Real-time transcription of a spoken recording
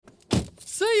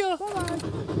See ya. Bye-bye.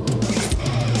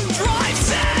 Drive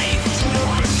safe.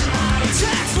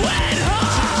 Text when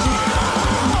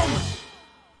home.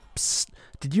 Psst,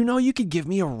 did you know you could give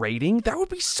me a rating? That would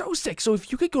be so sick. So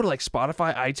if you could go to like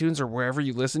Spotify, iTunes, or wherever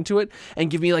you listen to it and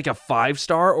give me like a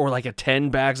 5-star or like a 10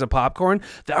 bags of popcorn,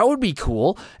 that would be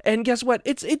cool. And guess what?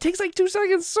 It takes like 2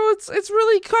 seconds, so it's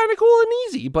really kind of cool and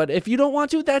easy. But if you don't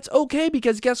want to, that's okay,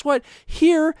 because guess what?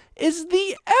 Here is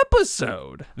the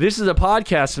episode. This is a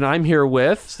podcast, and I'm here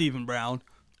with Stephen Brown.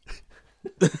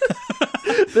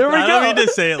 There we I go. don't mean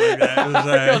to say it like that. It was,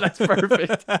 No, that's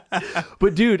perfect.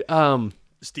 But dude,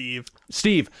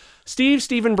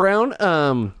 Stephen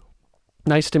Brown,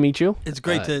 nice to meet you. It's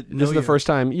great to know This is the you. first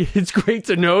time. It's great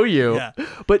to know you. Yeah.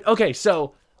 But okay,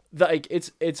 so like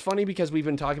it's funny because we've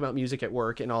been talking about music at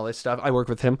work and all this stuff. I work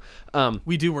with him.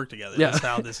 We do work together. Yeah. That's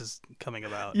how this is coming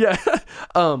about. Yeah.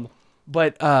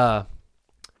 But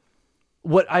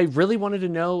what I really wanted to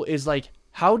know is like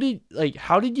how did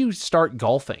you start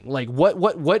golfing? Like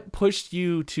what pushed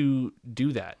you to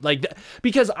do that? Like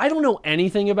because I don't know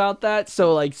anything about that.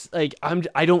 So like I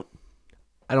don't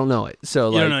know it. So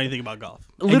You like don't know anything about golf.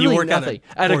 And literally you work nothing.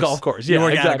 At a golf course. Yeah, you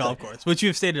work at exactly. a golf course, which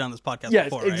you've stated on this podcast yes,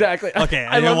 before, right? exactly. Okay.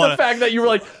 I love the fact that you were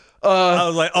like I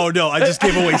was like, oh no, I just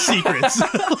gave away secrets.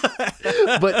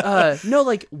 but no,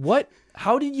 like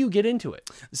how did you get into it?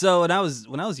 So when I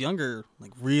was younger,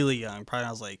 like really young, probably when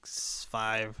I was like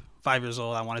 5 years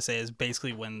old, I want to say, is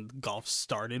basically when golf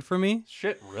started for me.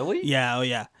 Shit, really? Yeah, oh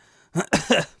yeah.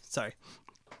 Sorry.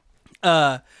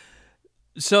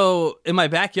 So in my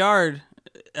backyard,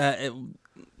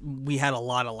 we had a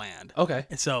lot of land. Okay.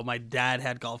 And so my dad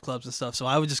had golf clubs and stuff. So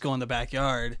I would just go in the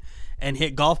backyard and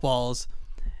hit golf balls.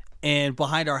 And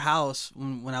behind our house,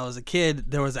 when I was a kid,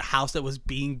 there was a house that was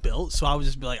being built. So I would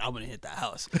just be like, I'm going to hit that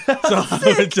house.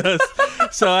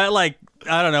 So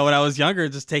I don't know, when I was younger,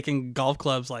 just taking golf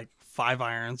clubs, like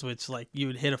 5-irons, which like you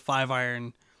would hit a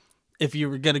 5-iron if you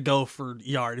were going to go for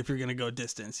yard, if you're going to go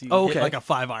distance, you hit like a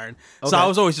 5-iron. So Okay. I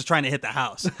was always just trying to hit the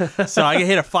house. So I could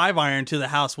hit a 5-iron to the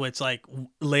house, which like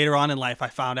later on in life, I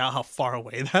found out how far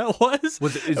away that was.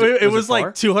 It was far?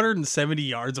 like 270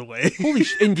 yards away. Holy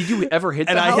shit. And did you ever hit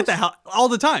And the I house? hit the house all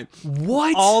the time.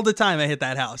 What? All the time I hit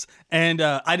that house. And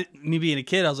me being a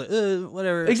kid, I was like,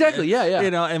 whatever. Exactly, yeah, yeah.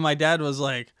 You know, and my dad was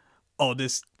like, oh,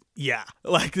 this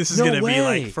is No going to be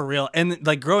way. like for real. And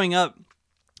like growing up,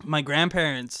 my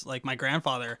grandparents, like my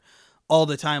grandfather, all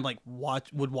the time like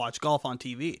would watch golf on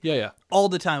TV. Yeah, yeah. All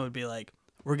the time would be like,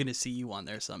 we're going to see you on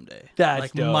there someday. That's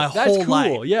like dope. my That's whole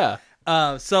cool. life.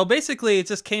 Yeah. So basically it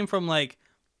just came from like,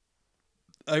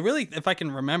 if I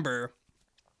can remember,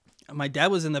 my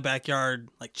dad was in the backyard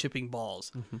like chipping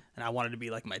balls, and I wanted to be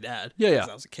like my dad. Yeah, yeah. Because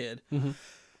I was a kid.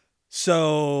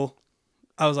 So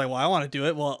I was like, well, I want to do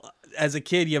it. Well, as a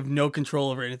kid, you have no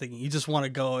control over anything. You just want to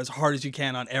go as hard as you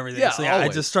can on everything. Yeah, So I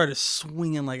always. just started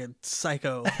swinging like a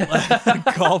psycho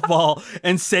golf ball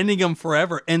and sending them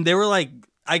forever. And they were like,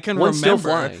 I can One's still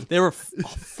remember flying. they were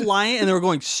flying and they were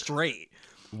going straight.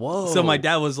 Whoa. So my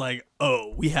dad was like,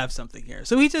 "Oh, we have something here."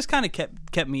 So he just kind of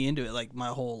kept me into it like my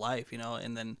whole life, you know.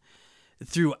 And then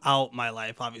throughout my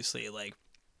life, obviously, like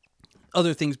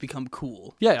other things become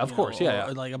cool. Yeah, of you course. know, Yeah, or,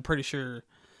 yeah. like I'm pretty sure,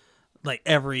 like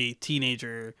every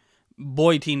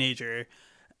boy teenager,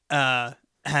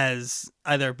 has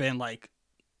either been like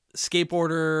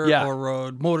skateboarder Yeah. or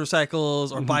rode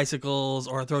motorcycles or bicycles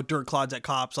or throw dirt clods at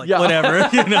cops, like Yeah. whatever.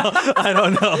 You know, I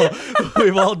don't know.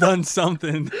 We've all done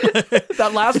something.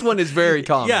 That last one is very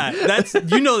common. Yeah, that's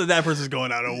that person's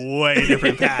going on a way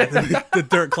different path than the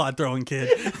dirt clod throwing kid.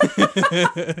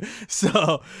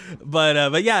 So,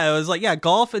 but yeah, it was like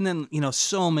golf, and then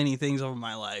so many things over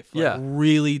my life. Like,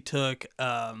 really took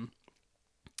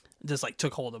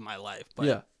took hold of my life.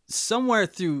 But somewhere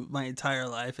through my entire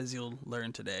life, as you'll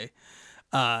learn today,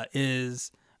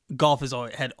 is golf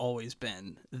had always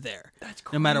been there. That's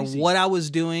crazy. No matter what I was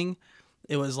doing,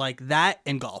 it was like that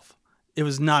and golf. It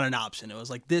was not an option. It was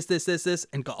like this,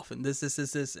 and golf, and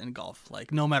this, and golf.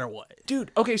 Like no matter what.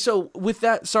 Dude, okay, so with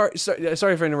that, sorry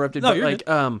if I interrupted, No, but you're like,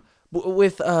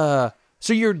 good.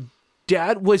 so your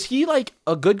dad, was he like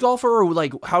a good golfer, or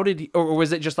like how did he, or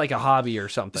was it just like a hobby or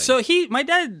something? So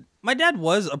my dad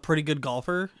was a pretty good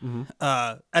golfer. When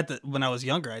I was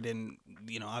younger, I didn't,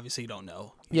 obviously you don't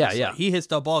know. Yeah, yeah. Like, he hits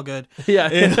the ball good. Yeah.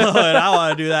 And I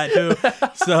want to do that too.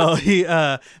 So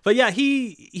but yeah,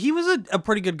 he was a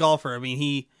pretty good golfer. I mean,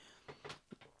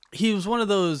 he was one of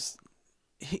those,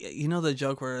 the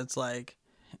joke where it's like,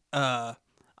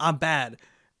 I'm bad.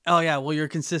 Oh yeah, well you're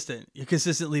consistent. You're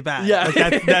consistently bad. Yeah.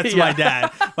 Like, that's my Yeah.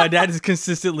 dad. My dad is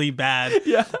consistently bad.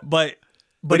 Yeah. But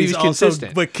he he's was also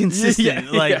consistent. But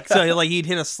consistent. Yeah, yeah. So like he'd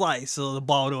hit a slice, so the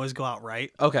ball would always go out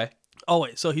right. Okay.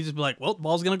 Always. So he'd just be like, well, the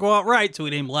ball's going to go out right. So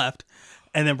he'd aim left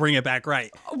and then bring it back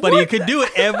right. But he could do it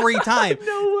every time.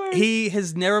 No way. He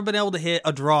has never been able to hit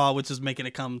a draw, which is making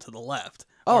it come to the left.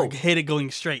 Or hit it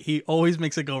going straight. He always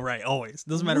makes it go right. Always.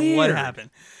 Doesn't matter what Weird.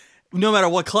 happened. No matter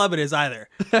what club it is either.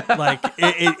 Like,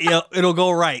 it'll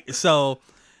go right. So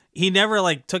he never,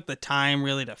 like, took the time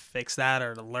really to fix that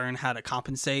or to learn how to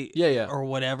compensate. Yeah. Or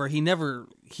whatever. He never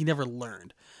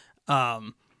learned.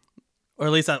 Or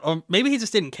at least, or maybe he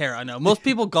just didn't care. I know most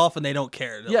people golf and they don't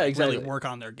care to exactly. really work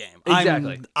on their game.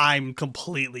 Exactly. I'm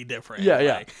completely different. Yeah.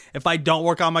 Like, if I don't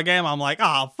work on my game, I'm like,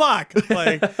 oh fuck,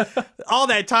 like all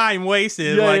that time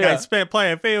wasted. I spent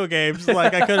playing video games.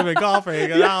 Like I could have been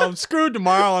golfing. And now I'm screwed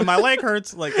tomorrow and my leg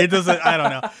hurts. Like it doesn't. I don't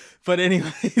know. But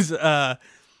anyways,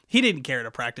 he didn't care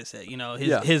to practice it. You know,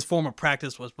 his form of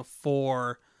practice was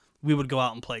before we would go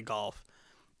out and play golf.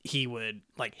 He would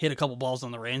like hit a couple balls on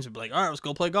the range and be like, all right, let's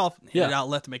go play golf. Hit it out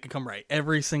left to make it come right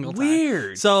every single time.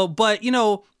 Weird. So, but you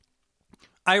know,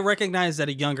 I recognized at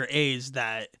a younger age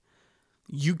that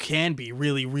you can be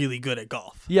really, really good at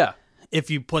golf. Yeah. If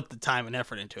you put the time and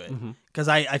effort into it. Because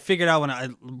I figured out when I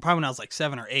was like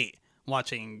 7 or 8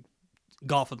 watching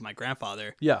golf with my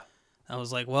grandfather. Yeah. I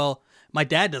was like, well, my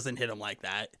dad doesn't hit him like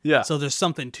that. Yeah. So there's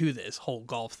something to this whole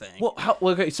golf thing. Well,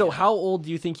 how old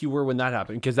do you think you were when that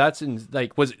happened? Because that's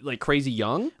was it like crazy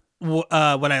young? When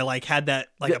I like had that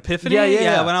like epiphany.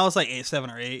 Yeah. When I was like 7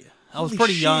 or 8, I was Holy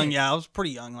pretty shit. young. Yeah, I was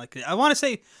pretty young. Like I want to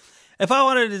say, if I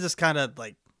wanted to just kind of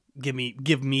like give me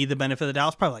the benefit of the doubt, I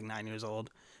was probably like 9 years old.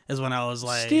 Is when I was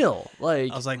like, Still,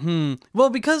 like, I was like, Well,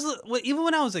 because even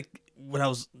when I was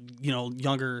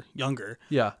younger,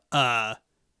 yeah.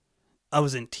 I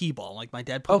was in T-ball. Like my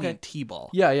dad put me in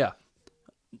T-ball. Yeah.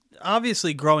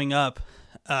 Obviously, growing up,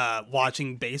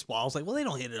 watching baseball, I was like, well, they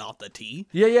don't hit it off the tee.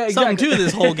 Yeah, exactly. Something to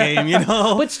this whole game, you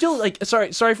know. But still, like,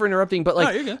 sorry for interrupting, but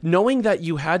like, you're good. knowing that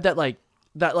you had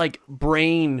that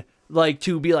brain, like,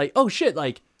 to be like, oh shit,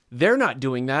 like, they're not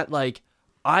doing that, like,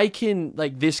 I can,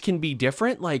 like, this can be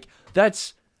different, like,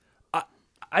 that's,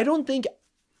 I don't think,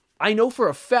 I know for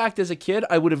a fact as a kid,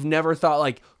 I would have never thought,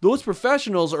 like, those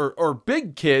professionals or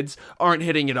big kids aren't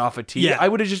hitting it off a tee. Yeah. I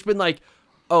would have just been like,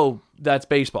 oh, that's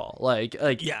baseball. Like,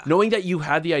 Yeah. knowing that you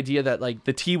had the idea that, like,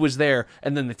 the tee was there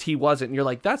and then the tee wasn't, and you're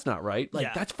like, that's not right. Like,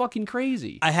 Yeah. that's fucking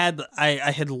crazy. I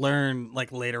had learned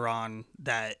like later on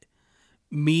that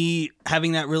me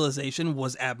having that realization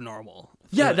was abnormal.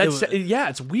 Yeah, It was-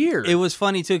 it's weird. It was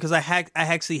funny too because I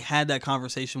actually had that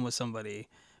conversation with somebody,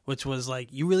 which was like,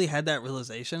 you really had that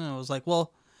realization, and I was like,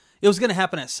 well, it was gonna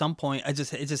happen at some point. It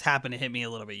just happened to hit me a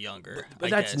little bit younger. but I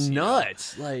that's guess, you know?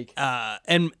 nuts. Like,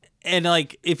 And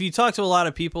like if you talk to a lot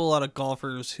of people, a lot of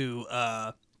golfers who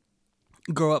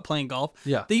grow up playing golf,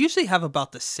 Yeah. they usually have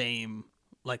about the same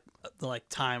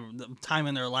time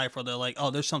in their life where they're like, oh,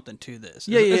 there's something to this.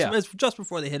 It's just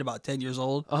before they hit about 10 years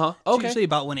old. Uh-huh. It's Okay. usually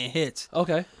about when it hits.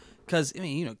 okay. Because I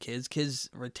mean, you know, kids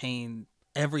retain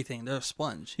everything. They're a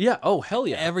sponge. Yeah. Oh, hell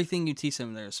yeah. Everything you teach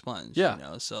them, they're a sponge. Yeah. You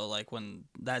know, so like when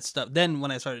that stuff, then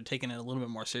when I started taking it a little bit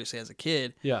more seriously as a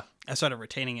kid, yeah. I started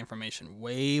retaining information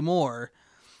way more.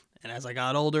 And as I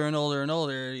got older and older and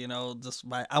older, you know,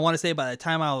 I want to say by the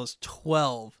time I was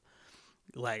 12,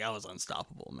 like I was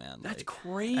unstoppable, man. That's Like,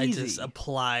 crazy. I just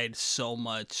applied so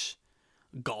much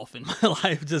golf in my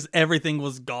life. Just everything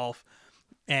was golf.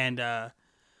 And,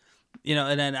 you know,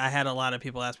 and then I had a lot of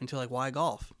people ask me too, like, why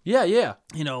golf? Yeah.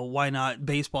 You know, why not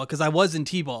baseball? Because I was in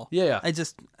T-ball. Yeah.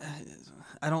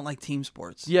 I don't like team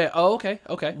sports. Yeah. Oh, okay.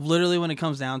 Literally, when it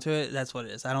comes down to it, that's what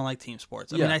it is. I don't like team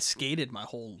sports. I Yeah. mean, I skated my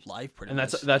whole life pretty And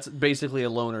much. that's basically a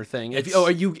loner thing. It's-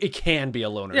 It can be a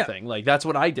loner Yeah. thing. Like, that's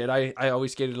what I did. I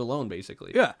always skated alone,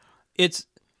 basically. Yeah.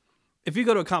 If you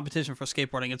go to a competition for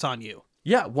skateboarding, it's on you.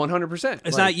 Yeah. 100%.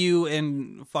 It's not you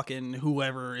and fucking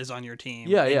whoever is on your team.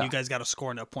 Yeah, and yeah. you guys got to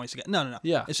score enough points to get. No.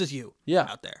 Yeah. It's just you. Yeah.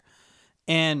 Out there.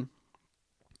 And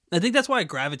I think that's why I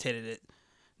gravitated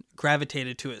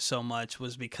to it so much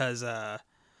was because I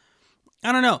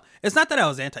don't know. It's not that I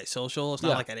was antisocial. It's not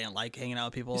Yeah. like I didn't like hanging out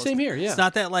with people. Same here, yeah. It's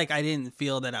not that like I didn't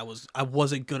feel that I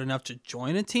wasn't good enough to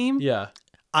join a team. Yeah.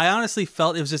 I honestly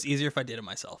felt it was just easier if I did it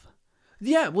myself.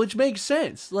 Yeah, which makes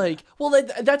sense. Like, well,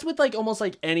 that's with like almost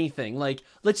like anything. Like,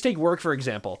 let's take work for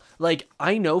example. Like,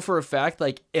 I know for a fact,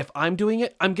 like, if I'm doing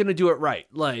it, I'm gonna do it right.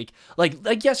 Like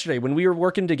yesterday when we were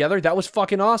working together, that was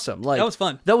fucking awesome. Like, That was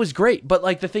fun. That was great. But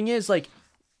like, the thing is, like,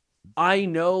 I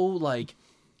know, like,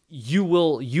 you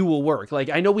will work.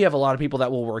 Like, I know we have a lot of people that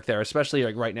will work there, especially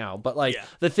like right now. But like, Yeah.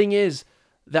 the thing is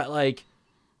that like,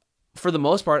 for the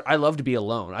most part, I love to be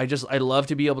alone. I love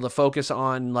to be able to focus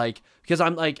on like, because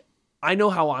I'm like, I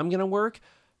know how I'm going to work.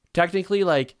 Technically,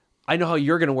 like, I know how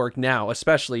you're going to work now,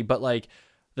 especially, but like,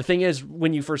 The thing is,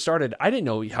 when you first started, I didn't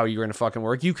know how you were going to fucking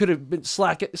work. You could have been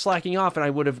slacking off, and I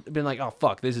would have been like, oh,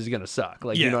 fuck, this is going to suck.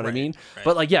 Like, you know what I mean? Right.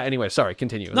 But, like, yeah, anyway, sorry,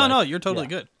 continue. No, Like, no, you're totally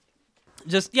good.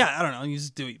 Just, I don't know. You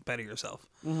just do it better yourself.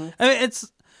 I mean,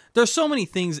 there's so many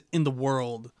things in the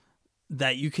world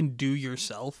that you can do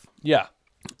yourself Yeah.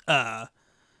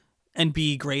 and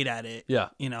be great at it. Yeah.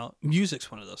 You know,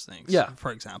 music's one of those things. Yeah.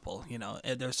 For example, you know,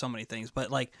 there's so many things. But,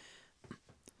 like,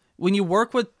 when you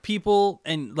work with people,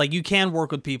 and, like, you can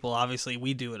work with people, obviously,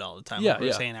 we do it all the time. Yeah, like we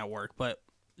were yeah. saying at work. But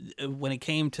when it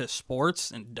came to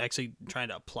sports and actually trying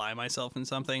to apply myself in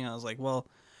something, I was like, well,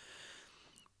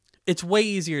 it's way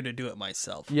easier to do it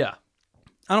myself. Yeah.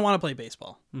 I don't want to play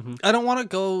baseball. I don't want to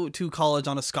go to college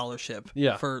on a scholarship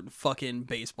Yeah. for fucking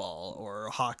baseball or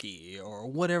hockey or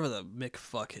whatever the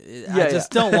McFuck. Yeah, I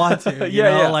just don't want to. You Yeah,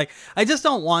 know? yeah. Like, I just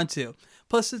don't want to.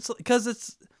 Plus,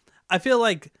 I feel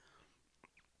like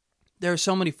there are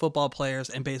so many football players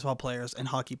and baseball players and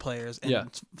hockey players and Yeah.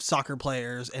 soccer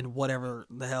players and whatever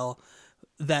the hell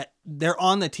that they're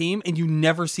on the team and you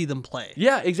never see them play.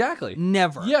 Yeah, exactly.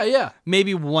 Never. Yeah, yeah.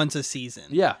 Maybe once a season.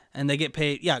 Yeah. And they get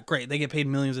paid. Yeah, great. They get paid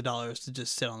millions of dollars to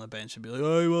just sit on the bench and be like,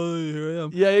 oh, well, here I am.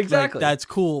 Yeah, exactly. Like, that's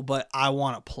cool, but I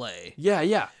want to play. Yeah,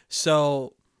 yeah.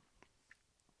 So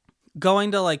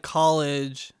going to like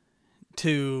college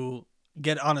to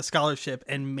get on a scholarship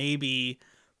and maybe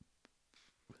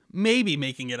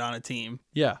making it on a team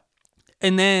Yeah.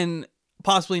 and then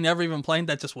possibly never even playing,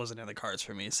 that just wasn't in the cards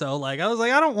for me. So like I was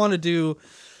like, I don't want to do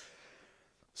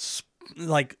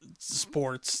like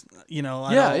sports, you know.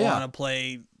 I don't want to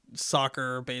play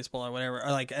soccer or baseball or whatever.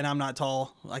 Or like, and I'm not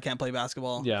tall. I can't play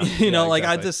basketball. Yeah. you know, like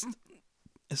exactly. I just,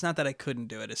 it's not that I couldn't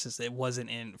do it. It's just it wasn't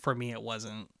for me. It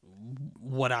wasn't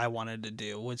what I wanted to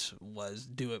do, which was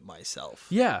do it myself.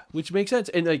 Yeah, which makes sense.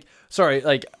 And like, sorry,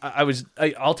 like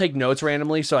I'll take notes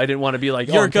randomly, so I didn't want to be like,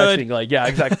 You're I'm good. texting. Like, yeah,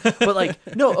 exactly. But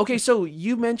like, no, okay. So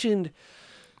you mentioned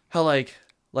how like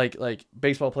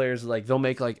baseball players, like they'll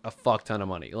make like a fuck ton of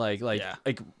money, like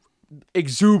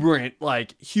exuberant,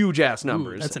 like huge ass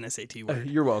numbers. Ooh, that's an SAT word.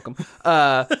 You're welcome.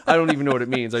 I don't even know what it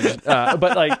means. I just,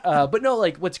 but no,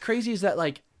 like what's crazy is that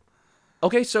like,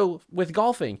 okay, so with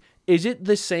golfing, is it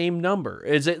the same number?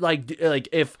 Is it like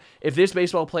if this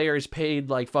baseball player is paid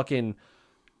like fucking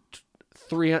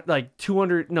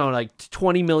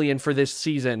 20 million for this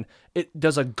season,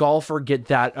 does a golfer get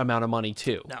that amount of money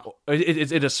too? No.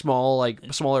 Is it a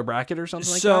smaller bracket or something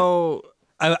like that? So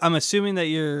I'm assuming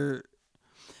that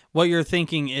what you're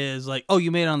thinking is like, oh,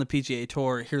 you made it on the PGA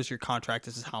Tour. Here's your contract.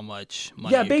 This is how much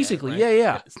money. Yeah, you basically. get, right?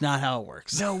 Yeah. It's not how it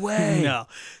works. No way. No.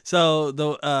 So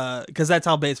because that's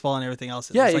how baseball and everything else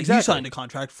is. Yeah, it's like exactly. You signed a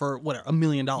contract for whatever $1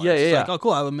 million. Yeah, It's yeah, like, yeah. oh,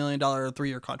 cool. I have $1 million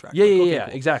 3-year contract. Yeah, Like, yeah, okay, yeah,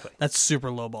 cool. exactly. That's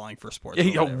super lowballing for sports.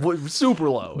 Yeah, or whatever. super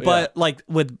low. But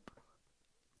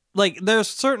like there's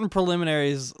certain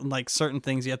preliminaries, like certain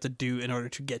things you have to do in order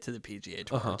to get to the PGA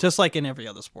Tour. Just like in every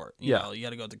other sport. You know, you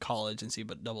got to go to college and see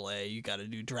but AA. You got to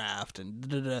do draft and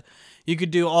da-da-da. You could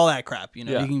do all that crap. You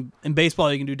know, Yeah. you can in baseball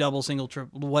you can do double, single,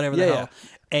 triple, whatever the Yeah,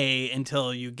 hell.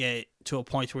 Until you get to a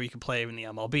point where you can play in the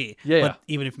MLB. Yeah, But yeah.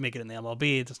 even if you make it in the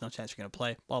MLB, there's no chance you're going to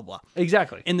play. Blah blah.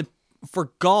 Exactly.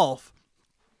 For golf,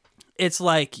 it's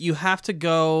like you have to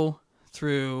go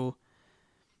through.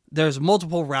 There's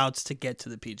multiple routes to get to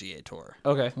the PGA Tour.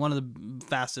 Okay. One of the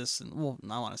fastest, well,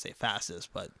 I want to say fastest,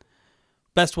 but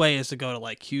best way is to go to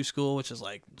like Q School, which is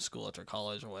like school after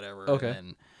college or whatever. Okay.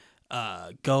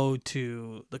 And go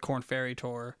to the Korn Ferry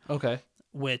Tour, Okay.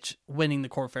 which winning the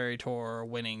Korn Ferry Tour,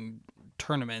 winning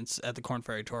tournaments at the Korn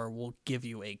Ferry Tour will give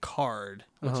you a card,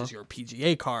 which is your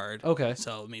PGA card. Okay.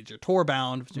 So it means you're tour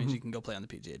bound, which means you can go play on the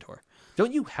PGA Tour.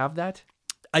 Don't you have that?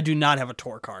 I do not have a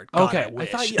tour card. God, Okay. I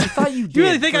wish. I thought you did. You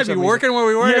really think for I'd be some reason. working where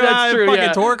we were? Yeah, that's true. Fucking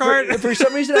Yeah. tour card. For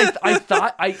some reason, I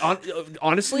thought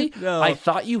honestly, No. I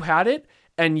thought you had it,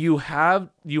 and you have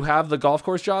the golf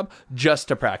course job just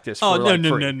to practice. For Oh like no,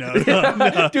 free. no.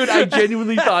 Dude, I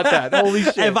genuinely thought that. Holy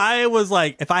shit. If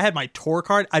I had my tour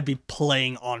card, I'd be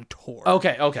playing on tour.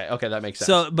 Okay, that makes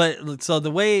sense. So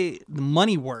the way the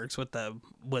money works with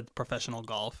professional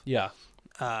golf, Yeah.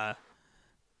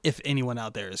 if anyone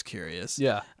out there is curious,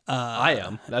 Yeah. I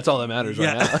am. That's all that matters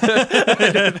yeah.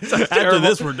 right now. After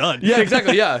this, we're done. Yeah,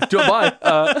 exactly. Yeah. Do it.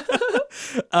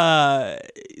 Bye.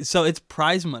 So it's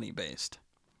prize money based.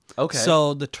 Okay.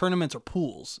 So the tournaments are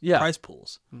pools, Yeah. prize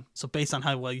pools. So based on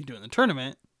how well you do in the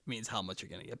tournament, means how much you're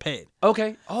going to get paid.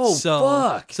 Okay. Oh, so,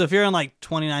 fuck. So if you're in like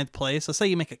 29th place, let's say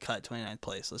you make a cut, 29th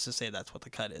place. Let's just say that's what the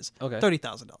cut is. Okay.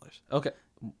 $30,000. Okay.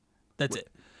 That's it.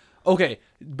 Okay.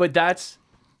 But that's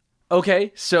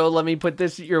Okay, so let me put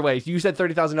this your way. You said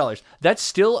 $30,000. That's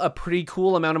still a pretty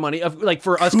cool amount of money. Like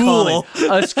for us Cool.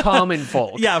 common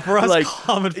folk. Yeah, for us Like,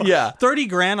 common folk. yeah. 30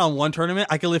 grand on one tournament,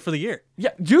 I could live for the year.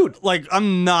 Yeah, dude. Like,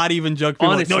 I'm not even joking.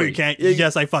 People are like, no, Honestly. you can't. Yeah.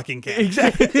 Yes, I fucking can.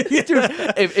 Exactly, dude.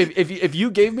 If you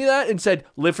gave me that and said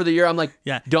live for the year, I'm like,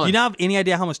 Yeah. done. You don't have any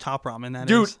idea how much top ramen that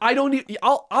dude, is? I don't need.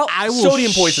 I will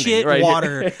sodium poisoning shit right here.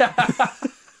 water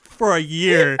for a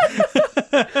year.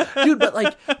 Dude. But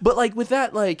like with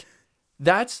that, like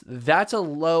that's a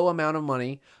low amount of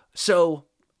money. So,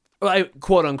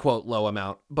 quote unquote low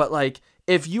amount. But like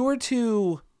if you were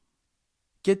to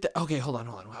get the okay, hold on.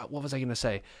 What was I gonna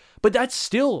say? But that's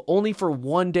still only for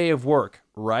one day of work,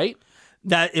 right?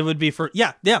 That it would be for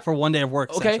for one day of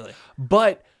work. Okay, Essentially.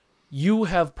 but you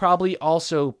have probably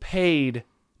also paid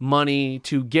money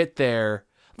to get there.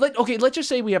 Let's just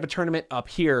say we have a tournament up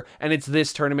here, and it's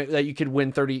this tournament that you could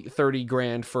win 30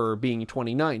 grand for being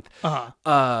 29th.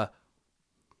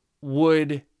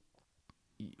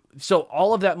 So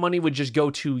all of that money would just go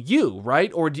to you,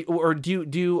 right? Or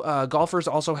do golfers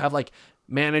also have like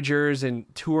managers and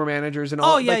tour managers and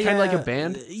all? Oh yeah, like, kind of like a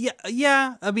band.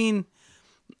 Yeah. I mean,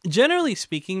 generally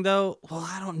speaking, though, well,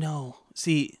 I don't know.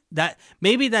 See, that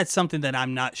maybe that's something that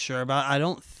I'm not sure about. I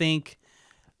don't think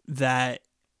that.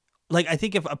 Like, I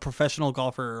think if a professional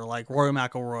golfer like Rory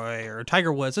McIlroy or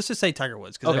Tiger Woods, let's just say Tiger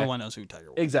Woods, because everyone knows who Tiger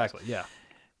Woods is. Exactly. Yeah.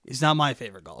 He's not my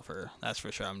favorite golfer, that's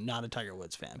for sure. I'm not a Tiger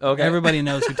Woods fan. Okay. Everybody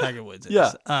knows who Tiger Woods is.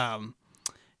 Yeah.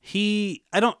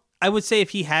 I would say if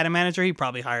he had a manager, he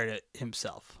probably hired it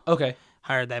himself. Okay.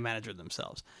 Hired that manager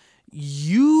themselves.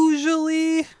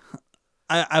 Usually,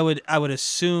 I would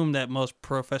assume that most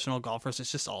professional golfers,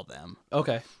 it's just all them.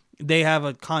 Okay. They have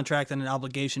a contract and an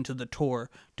obligation to the tour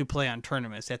to play on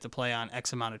tournaments. They have to play on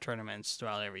X amount of tournaments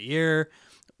throughout every year,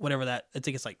 whatever that. I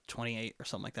think it's like 28 or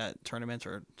something like that tournaments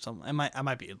or something. I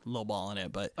might be lowballing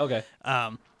it, but Okay.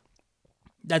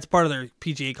 that's part of their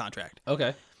PGA contract.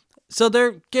 Okay. So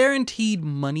they're guaranteed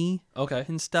money Okay.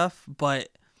 and stuff, but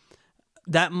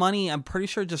that money I'm pretty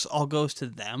sure just all goes to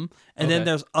them. And then Okay.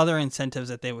 there's other incentives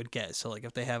that they would get. So like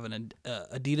if they have an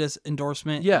Adidas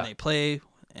endorsement, Yeah. and they play.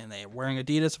 And they're wearing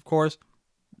Adidas, of course.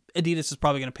 Adidas is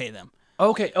probably going to pay them.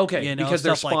 Okay. You know, because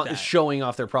they're stuff like that. showing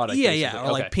off their product. Yeah, basically. yeah.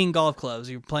 Or like Ping Golf Clubs.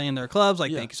 You're playing their clubs.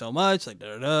 Like, Yeah. thank you so much. Like,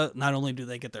 da-da-da. Not only do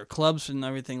they get their clubs and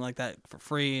everything like that for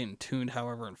free and tuned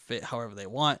however and fit however they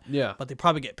want. Yeah. But they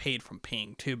probably get paid from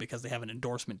Ping, too, because they have an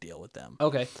endorsement deal with them.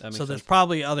 Okay. That makes So there's sense.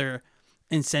 probably other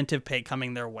incentive pay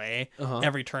coming their way Uh-huh.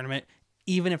 every tournament,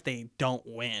 even if they don't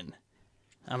win.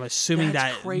 I'm assuming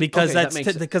That's that crazy. because Okay, that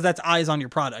makes because that's eyes on your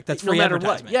product. That's No free matter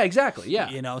advertisement. what. Yeah. Exactly. Yeah.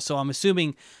 You know, so I'm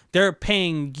assuming they're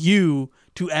paying you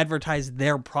to advertise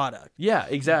their product. Yeah.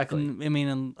 Exactly. I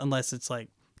mean, unless it's like,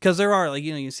 because there are like,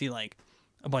 you see like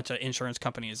a bunch of insurance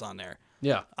companies on there.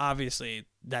 Yeah. Obviously,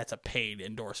 that's a paid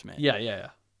endorsement. Yeah. Yeah.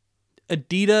 Yeah.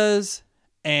 Adidas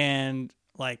and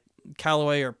like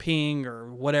Callaway or Ping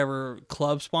or whatever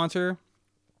club sponsor,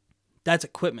 that's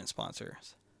equipment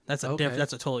sponsors. That's Okay.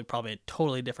 that's probably a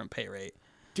totally different pay rate.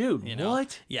 Dude. You know?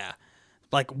 What? Yeah.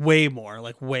 Like way more,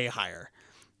 like way higher.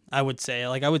 I would say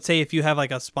if you have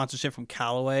like a sponsorship from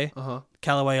Callaway,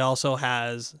 Callaway also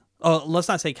has, let's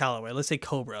not say Callaway, let's say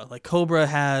Cobra. Like Cobra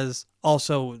has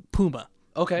also Puma.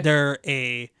 Okay. They're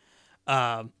a,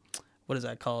 what is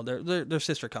that called? They're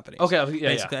sister companies. Okay, yeah,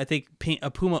 Basically, yeah. I think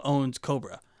Puma owns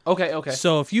Cobra. Okay. Okay.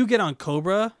 So if you get on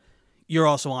Cobra, you're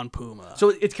also on Puma. So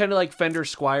it's kind of like Fender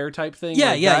Squire type thing.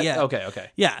 Yeah, like yeah, that? yeah. Okay. Okay.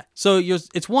 Yeah. So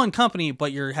it's one company,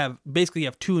 but you have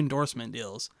two endorsement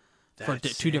deals for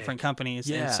That's two different companies.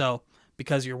 Yeah. And so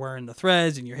because you're wearing the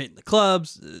threads and you're hitting the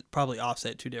clubs, it probably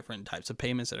offset two different types of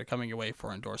payments that are coming your way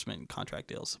for endorsement and contract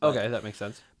deals. But Okay, that makes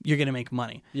sense. you're going to make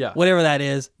money. Yeah. Whatever that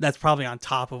is, that's probably on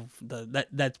top of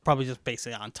that's probably just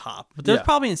basically on top. But there's Yeah.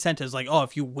 probably incentives like,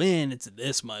 if you win, it's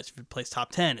this much. If you place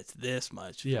top 10, it's this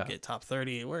much. If Yeah. you get top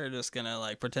 30, we're just going to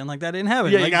like pretend like that didn't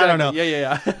happen. Yeah, like, I don't know.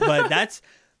 exactly. Yeah. But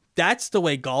that's the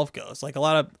way golf goes. Like a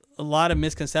lot of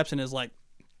misconception is like,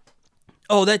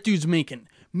 oh, that dude's making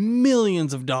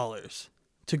millions of dollars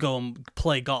to go and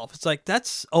play golf. It's like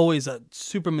that's always a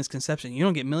super misconception. You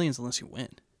don't get millions unless you win.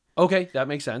 Okay, that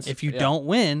makes sense. If you Yeah. don't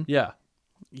win, Yeah.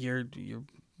 you're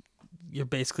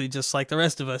basically just like the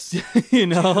rest of us, you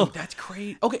know. Dude, that's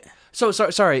great. Okay. So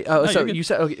sorry. you're So good. you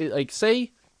said like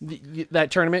say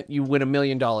that tournament you win $1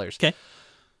 million. Okay.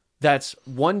 That's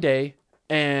one day,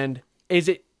 and is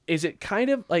it kind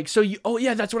of like so you? Oh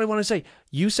yeah, that's what I want to say.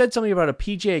 You said something about a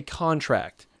PGA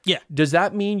contract. Yeah. Does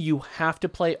that mean you have to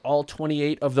play all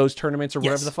 28 of those tournaments or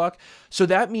whatever Yes. the fuck? So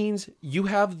that means you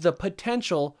have the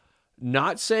potential,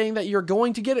 not saying that you're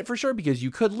going to get it for sure because you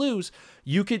could lose.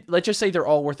 You could, let's just say they're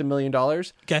all worth $1 million.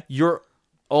 Okay. You're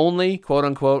only, quote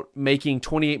unquote, making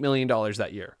 $28 million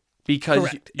that year. Because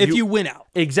Correct. If you win out.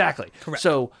 Exactly. Correct.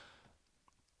 So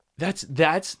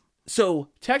that's so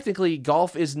technically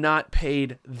golf is not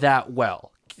paid that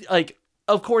well. Like,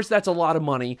 of course that's a lot of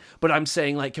money, but I'm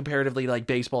saying like comparatively like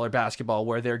baseball or basketball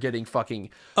where they're getting fucking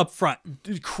Up front.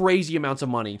 crazy amounts of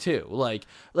money too. Like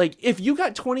if you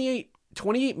got $28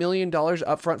 million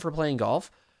up front for playing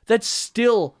golf, that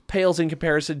still pales in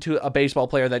comparison to a baseball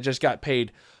player that just got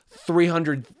paid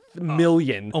 $300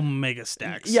 million. Omega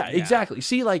stacks. Yeah, exactly.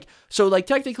 See, so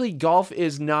technically golf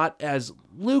is not as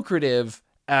lucrative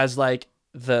as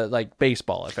the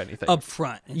baseball, if anything. Up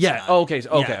front. it's Yeah. not. Okay.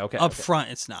 Yeah, Okay. Up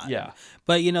front, it's not. Yeah.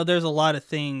 But there's a lot of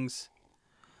things.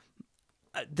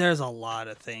 There's a lot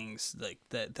of things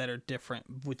that are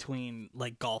different between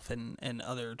golf and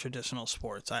other traditional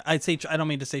sports. I'd say I don't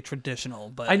mean to say traditional,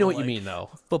 but I know what you mean though.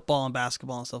 Football and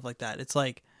basketball and stuff like that. It's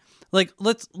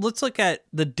let's look at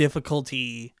the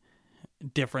difficulty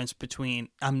difference between.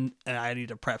 And I need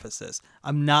to preface this.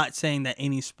 I'm not saying that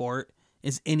any sport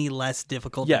is any less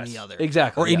difficult than the other.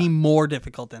 Exactly. Or any more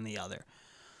difficult than the other.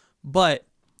 But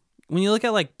when you look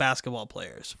at basketball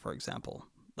players, for example,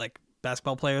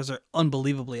 basketball players are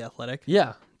unbelievably athletic.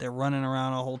 Yeah. They're running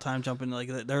around the whole time, jumping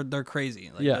they're crazy.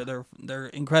 Yeah. They're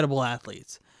incredible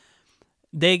athletes.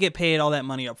 They get paid all that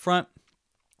money up front.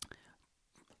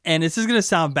 And this is gonna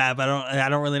sound bad, but I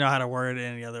don't really know how to word it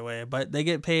any other way. But they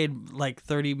get paid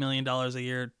 $30 million a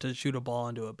year to shoot a ball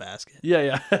into a basket.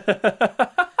 Yeah.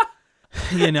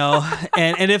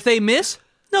 And if they miss,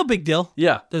 no big deal.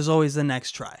 Yeah. There's always the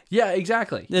next try. Yeah.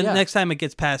 Exactly. The Yeah. next time it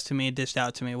gets passed to me, dished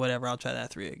out to me, whatever, I'll try that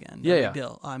three again. No Yeah, big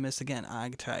deal. Oh, I missed again. I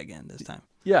can try again this time.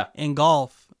 Yeah. In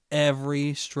golf,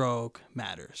 every stroke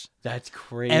matters. That's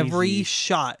crazy. Every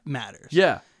shot matters.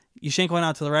 Yeah. You shank one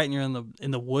out to the right and you're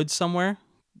in the woods somewhere.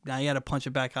 Now you got to punch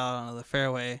it back out onto the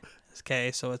fairway.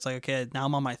 Okay, so it's okay, now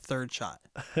I'm on my third shot.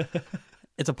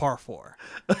 It's a par 4.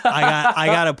 I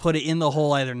got to put it in the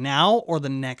hole either now or the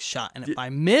next shot. And if I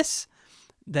miss,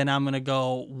 then I'm going to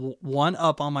go one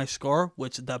up on my score,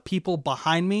 which the people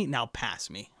behind me now pass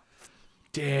me.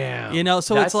 Damn.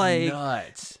 So That's it's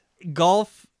nuts.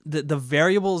 Golf, the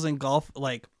variables in golf,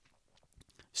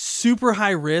 super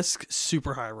high risk,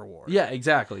 super high reward. Yeah,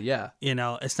 exactly. Yeah.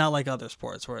 It's not like other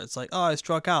sports where it's I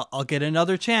struck out, I'll get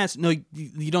another chance. No,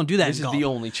 you don't do that This in is golf. the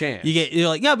only chance.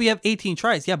 You're but you have 18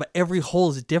 tries. Yeah, but every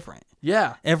hole is different.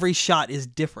 Yeah. Every shot is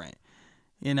different.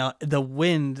 The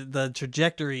wind, the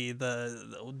trajectory,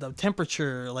 the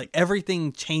temperature,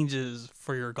 everything changes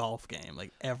for your golf game,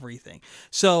 everything.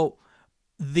 So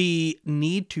the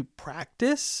need to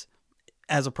practice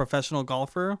as a professional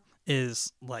golfer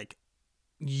is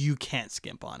you can't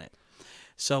skimp on it.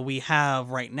 So we have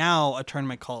right now a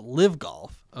tournament called Live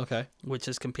Golf, Okay. which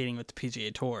is competing with the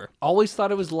PGA Tour. Always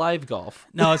thought it was live golf.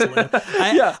 No, it's Live.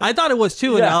 I thought it was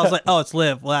too, and I was like, oh, it's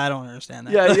Live. Well, I don't understand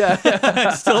that. Yeah.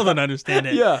 I still don't understand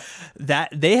it. Yeah. That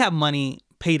they have money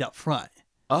paid up front.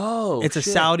 Oh, It's a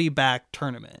shit. Saudi-backed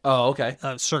tournament, Oh, okay.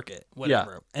 circuit,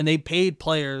 whatever. And they paid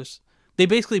players. They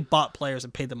basically bought players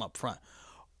and paid them up front.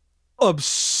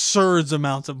 Absurd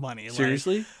amounts of money.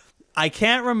 Seriously? I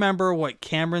can't remember what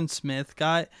Cameron Smith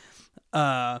got.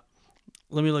 Let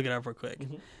me look it up real quick.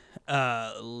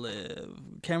 Live.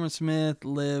 Cameron Smith,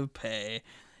 Live Pay.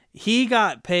 He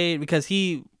got paid because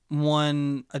he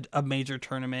won a major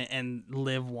tournament and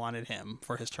Liv wanted him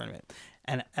for his tournament.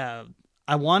 And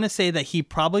I want to say that he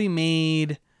probably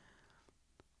made...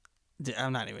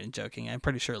 I'm not even joking. I'm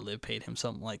pretty sure Liv paid him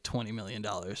something like $20 million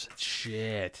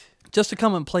Shit. just to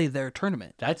come and play their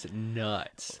tournament. That's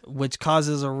nuts. Which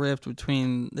causes a rift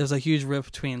between... There's a huge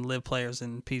rift between Liv players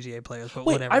and PGA players, but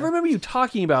Wait, whatever. I remember you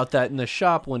talking about that in the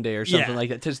shop one day or something Yeah. like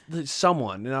that to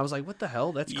someone, and I was like, "What the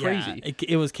hell? That's crazy." Yeah,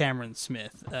 it was Cameron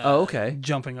Smith. Oh, okay.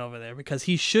 Jumping over there because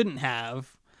he shouldn't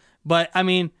have. But I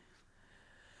mean,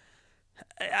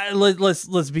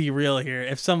 let's be real here.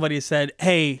 If somebody said,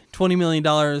 "Hey, $20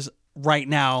 million right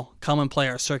now, come and play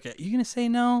our circuit," you gonna say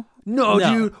no? No,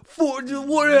 No. dude.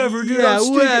 Whatever, dude. Yeah, I'm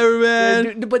sticking- whatever, man.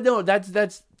 Dude, but no,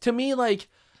 that's to me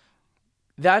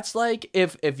that's like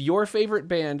if your favorite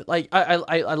band,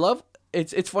 I love.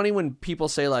 It's funny when people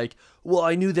say well,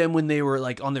 I knew them when they were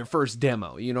on their first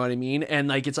demo. You know what I mean?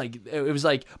 And it was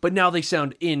but now they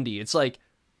sound indie. It's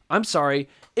I'm sorry.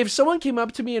 If someone came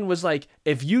up to me and was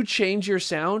if you change your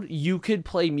sound, you could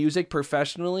play music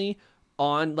professionally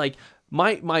on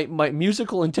my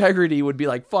musical integrity would be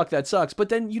fuck, that sucks. But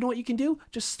then you know what you can do?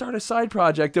 Just start a side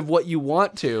project of what you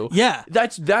want to. Yeah.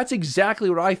 That's exactly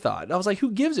what I thought. I was like,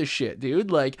 who gives a shit,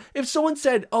 dude? If someone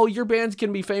said, oh, your band's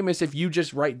can be famous if you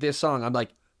just write this song, I'm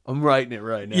like, I'm writing it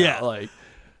right now. Yeah.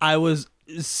 I was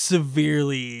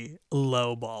severely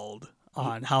lowballed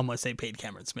on how much they paid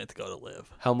Cameron Smith to go to Live.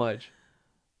 How much?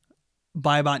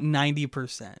 By about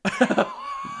 90%.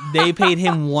 They paid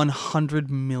him $100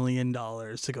 million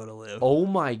to go to Live. Oh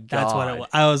my god. That's what it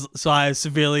was. I was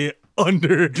severely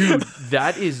under. Dude,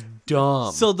 that is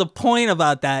dumb. So the point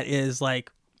about that is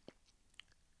like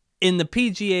in the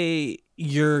PGA,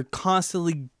 you're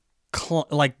constantly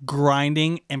like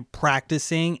grinding and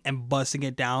practicing and busting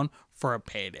it down for a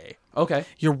payday. Okay.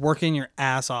 You're working your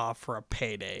ass off for a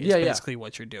payday. Is Yeah, yeah. basically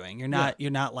what you're doing. You're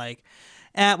not like,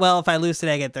 well, if I lose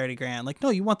today, I get $30,000. Like, no,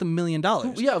 you want the $1 million.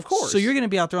 Yeah, of course. So you're going to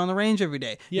be out there on the range every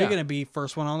day. Yeah. You're going to be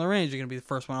first one on the range. You're going to be the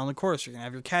first one on the course. You're going to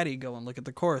have your caddy go and look at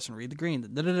the course and read the green.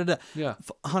 Yeah.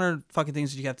 100 fucking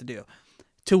things that you have to do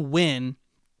to win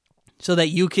so that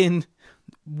you can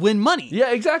win money.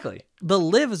 Yeah, exactly. The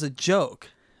Live is a joke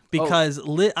because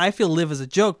I feel Live is a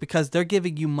joke because they're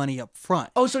giving you money up front.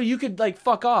 Oh, so you could like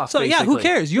fuck off. So yeah, who basically.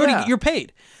 cares? You're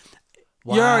paid.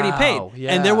 You're already paid. Wow,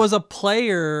 yeah. And there was a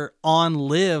player on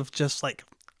Live just like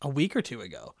a week or two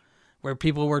ago where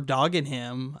people were dogging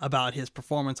him about his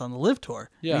performance on the Live tour.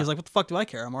 Yeah. And he was like, what the fuck do I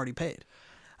care? I'm already paid.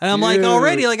 And I'm like, Dude.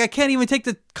 already, like I can't even take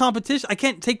the competition. I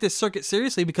can't take this circuit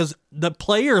seriously because the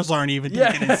players aren't even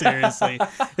taking it seriously.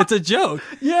 It's a joke.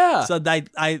 Yeah. So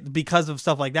I because of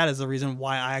stuff like that is the reason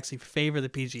why I actually favor the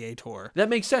PGA Tour. That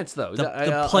makes sense though.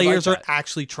 The players are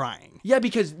actually trying. Yeah,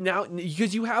 because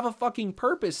you have a fucking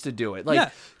purpose to do it. Like Yeah.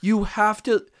 you have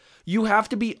to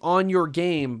be on your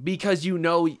game because you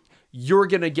know you're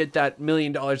gonna get that $1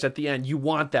 million at the end. You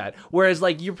want that. Whereas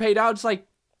like you're paid out, it's like,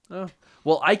 oh,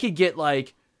 well, I could get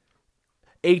like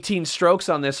 18 strokes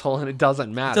on this hole and it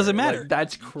doesn't matter. Doesn't matter. Like,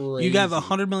 that's crazy. You have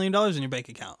 $100 million in your bank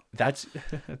account. That's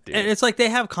dude. And it's like they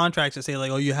have contracts that say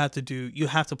like, oh, you have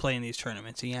to play in these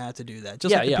tournaments and you have to do that.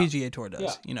 Just Yeah, like the yeah. PGA Tour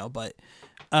does, Yeah. but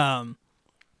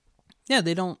yeah,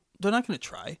 they're not going to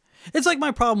try. It's like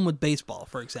my problem with baseball,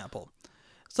 for example.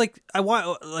 It's like I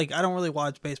don't really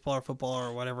watch baseball or football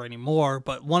or whatever anymore,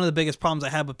 but one of the biggest problems I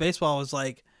had with baseball was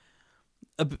like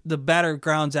the batter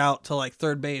grounds out to like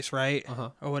third base, right?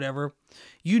 Or whatever.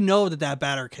 You know that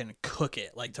batter can cook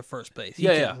it like to first base. He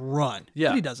can run. Yeah.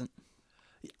 But he doesn't.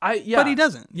 But He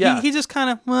doesn't. Yeah. He just kind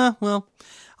of, well,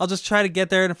 I'll just try to get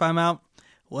there, and if I'm out,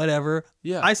 whatever.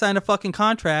 Yeah. I signed a fucking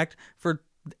contract for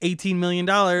 $18 million.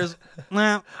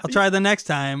 I'll try the next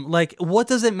time. Like, what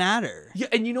does it matter? Yeah,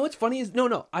 and you know what's funny is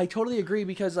no, I totally agree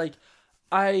because like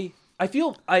I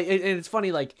feel and it's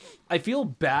funny like I feel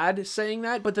bad saying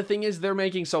that, but the thing is they're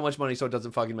making so much money so it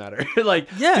doesn't fucking matter. Like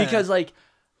Yeah. because like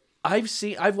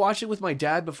I've watched it with my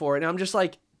dad before and I'm just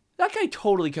like that guy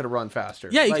totally could have run faster.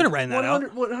 Yeah, he Like, could have ran that out.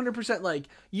 100% like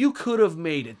you could have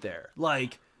made it there.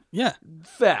 Like Yeah.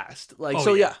 fast. Like Oh,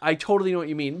 so yeah. I totally know what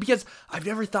you mean because I've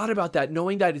never thought about that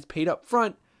knowing that it's paid up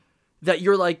front that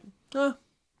you're like,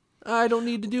 I don't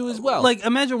need to do as well. Like,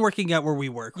 imagine working at where we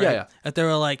work, right? Yeah. If they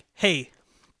were like, hey,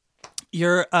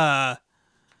 your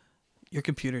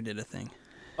computer did a thing.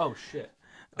 oh shit.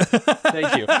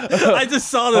 Thank you. I just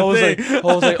saw the I was thing.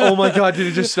 like, oh my god, did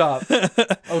it just stop?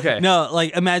 Okay. No,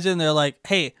 like imagine they're like,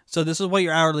 hey, so this is what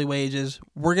your hourly wage is.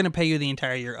 We're gonna pay you the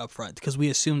entire year up front because we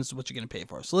assume this is what you're gonna pay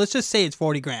for. So let's just say it's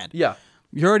 $40,000. Yeah.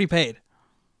 You're already paid.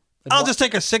 I'll just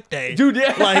take a sick day, Dude,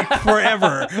 yeah. like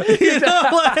forever. You know,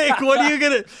 like what are you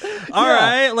gonna? All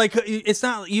Yeah. right, like it's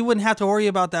not. You wouldn't have to worry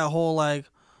about that whole like,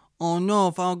 oh no,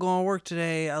 if I don't go to work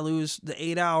today, I lose the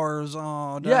 8 hours.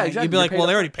 Oh, dang. Yeah, exactly. You'd be You're like, paid well,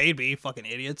 they up already paid me, you fucking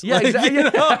idiots. Yeah, Like, exactly. you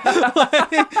know?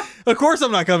 Like, of course,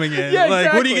 I'm not coming in. Yeah,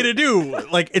 Like, what are you exactly. gonna do?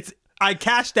 Like, it's I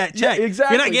cashed that check. Yeah,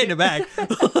 exactly. You're not getting it back.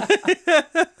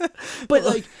 But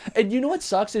like, and you know what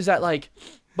sucks is that like,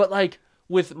 but like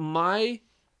with my,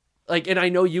 like, and I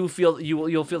know you'll feel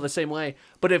the same way.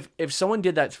 But if someone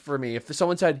did that for me, if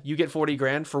someone said you get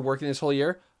 $40,000 for working this whole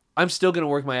year, I'm still gonna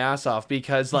work my ass off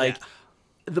because like. Yeah.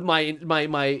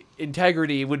 My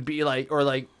integrity would be like, or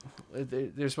like,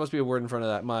 there's supposed to be a word in front of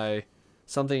that. My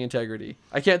something integrity.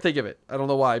 I can't think of it. I don't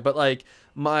know why, but like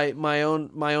my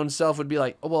own self would be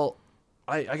like, oh well,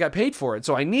 I got paid for it,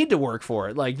 so I need to work for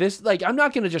it. Like this, like I'm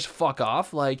not gonna just fuck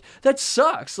off. Like that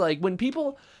sucks. Like when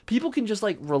people can just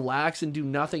like relax and do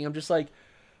nothing. I'm just like,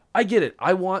 I get it.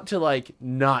 I want to like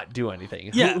not do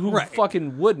anything. Yeah, who right.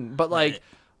 fucking wouldn't? But like,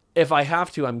 if I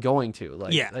have to, I'm going to.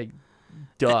 Like, Yeah. like.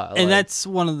 Duh. And like, that's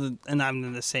one of the, and I'm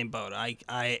in the same boat.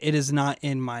 It is not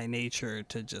in my nature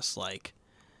to just like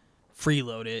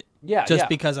freeload it. Yeah, Just yeah.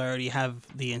 because I already have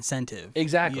the incentive.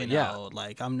 Exactly, You yeah. know,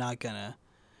 like I'm not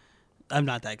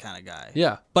that kind of guy.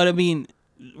 Yeah. But I mean,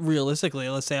 realistically,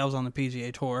 let's say I was on the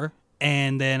PGA Tour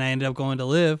and then I ended up going to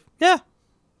Live. Yeah.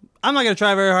 I'm not going to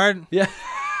try very hard. Yeah.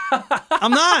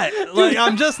 I'm not. Like,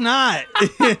 I'm just not.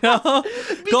 You know, golf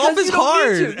is you don't need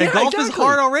hard, to. and Yeah, golf is exactly.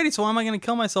 hard already. So why am I going to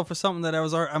kill myself for something that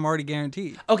I'm already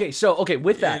guaranteed? Okay, so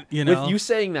with that, You know? with you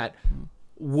saying that,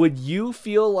 would you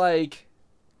feel like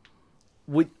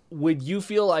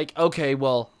okay,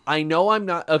 well, I know I'm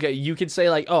not okay, you could say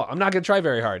like, "Oh, I'm not going to try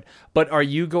very hard." But are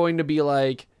you going to be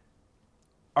like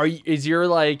is your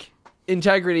like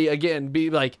integrity again be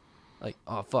like,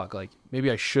 "Oh fuck, like maybe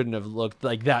I shouldn't have looked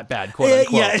like that bad," quote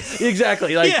unquote. Yeah.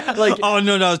 Exactly. Like Yeah. like Oh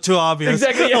no, it's too obvious.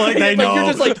 exactly. Yeah, Like, they know. you're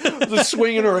just like just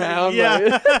swinging around.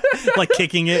 Yeah. Like, Like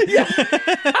kicking it.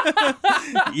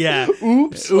 Yeah.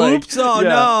 oops. Oops. Like, Oh yeah.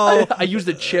 no. I used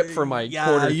the chip for my Yeah.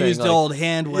 quarter I thing. used the like- old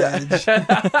hand wedge.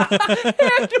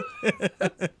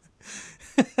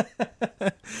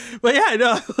 But yeah,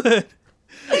 no,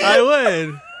 I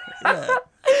would.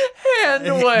 hand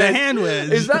The wedge. hand wedge.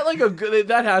 Is that like a good?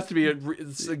 That has to be a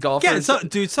golfer. Yeah,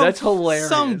 dude, that's hilarious.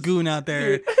 Some goon out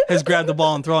there has grabbed the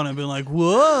ball and thrown it and been like,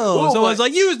 "Whoa!" Someone's my-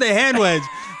 like, "Use the hand wedge."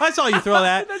 I saw you throw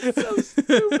that. That's so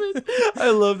stupid. I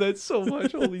love that so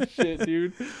much. Holy shit,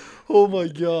 dude. Oh my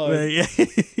god.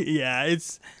 But yeah,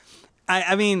 it's.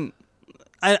 I mean,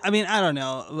 I don't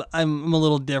know. I'm a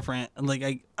little different.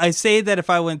 Like I say that if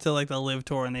I went to like the Live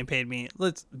Tour and they paid me,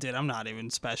 dude, I'm not even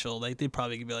special. Like they'd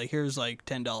probably be like, "Here's like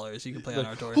 $10. You can play on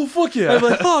our tour." Oh fuck yeah. I'd be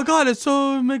like, "Oh god, it's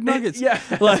so McNuggets." Yeah.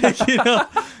 Like, you know,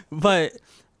 but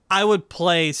I would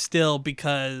play still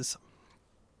because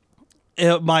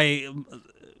my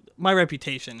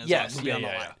reputation is Yes, on the yeah, line.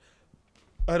 yeah.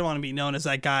 I don't want to be known as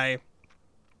that guy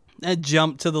that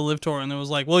jumped to the Live Tour and then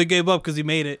was like, "Well, he gave up because he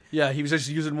made it." Yeah, he was just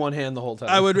using one hand the whole time.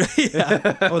 I would,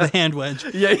 yeah, or the hand wedge.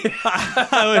 Yeah.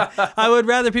 I would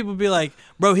rather people be like,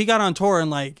 "Bro, he got on tour and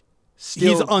like he's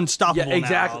Still- unstoppable Yeah,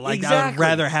 exactly, now." Like I exactly. would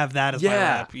rather have that as my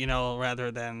Yeah. rep, you know,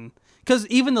 rather than because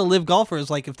even the Live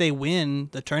golfers, like if they win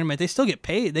the tournament, they still get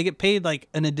paid. They get paid like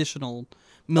an additional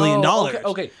 $1 million.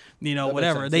 Okay. You know, That makes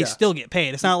whatever. sense, They yeah. still get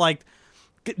paid. It's not like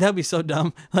that'd be so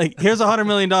dumb. Like, here's $100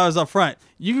 million up front.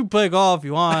 You can play golf if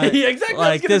you want. Yeah, exactly. I was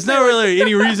Like, gonna there's say, not like- really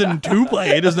any reason to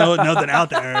play. There's nothing out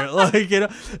there. Like, you know.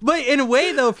 But in a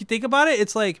way, though, if you think about it,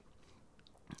 it's like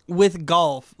with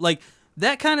golf, like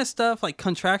that kind of stuff, like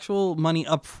contractual money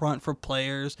up front for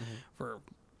players, Mm-hmm. for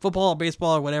football or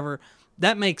baseball or whatever,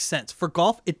 that makes sense. For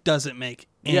golf, it doesn't make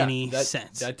any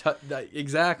sense. That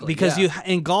exactly. Because yeah.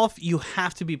 in golf, you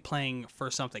have to be playing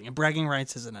for something, and bragging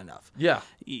rights isn't enough. Yeah.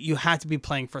 You have to be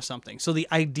playing for something. So the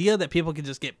idea that people can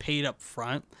just get paid up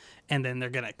front and then they're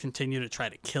going to continue to try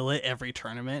to kill it every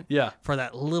tournament Yeah. for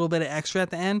that little bit of extra at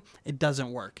the end, it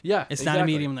doesn't work. Yeah, It's not a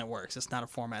exactly. medium that works. It's not a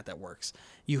format that works.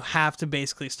 You have to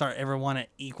basically start everyone at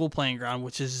equal playing ground,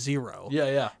 which is 0.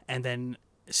 Yeah. And then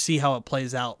see how it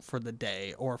plays out for the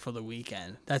day or for the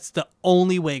weekend. That's the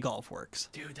only way golf works.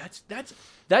 Dude,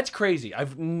 that's crazy.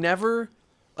 I've never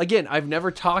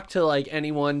talked to like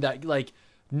anyone that like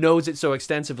knows it so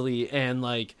extensively, and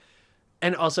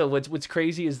also what's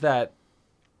crazy is that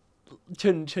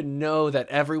to know that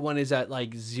everyone is at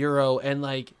like 0, and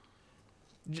like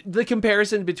the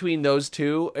comparison between those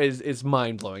two is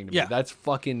mind-blowing to me. Yeah. That's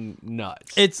fucking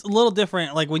nuts. It's a little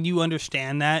different. Like when you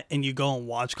understand that and you go and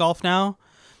watch golf now,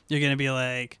 you're going to be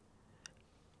like,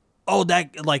 oh,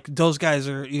 that, like, those guys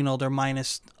are, you know, they're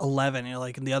minus 11. You're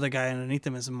like, and the other guy underneath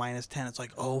them is a minus 10. It's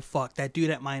like, oh, fuck, that dude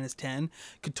at minus 10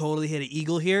 could totally hit an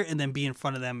eagle here and then be in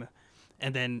front of them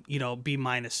and then, you know, be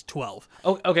minus 12.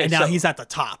 Oh, okay. And now so, he's at the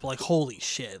top. Like, holy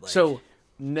shit. Like, so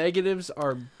negatives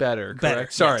are better, correct? Better,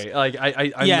 Sorry. yes. Like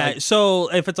I'm yeah, like,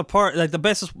 so if it's a par, like the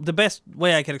best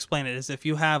way I could explain it is if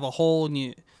you have a hole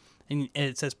and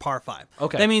it says par 5.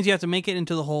 Okay. That means you have to make it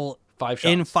into the hole 5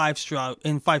 shots.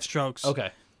 in 5 strokes.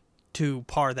 Okay. To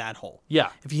par that hole.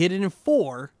 Yeah. If you hit it in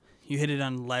 4, you hit it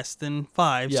on less than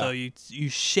 5, Yeah. so you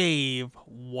shave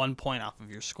 1 point off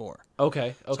of your score.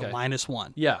 Okay. So Okay. minus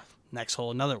 1. Yeah. Next hole,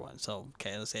 another one. So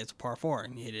okay, let's say it's a par 4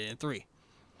 and you hit it in 3.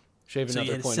 Shave So you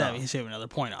another hit point 7, off. you shave another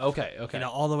point off. Okay. Okay. You know,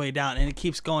 all the way down, and it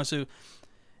keeps going. So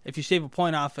if you shave a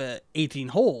point off at 18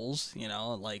 holes, you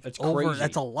know, like That's over, crazy.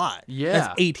 that's a lot. Yeah.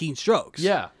 That's 18 strokes.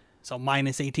 Yeah. So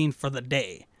minus 18 for the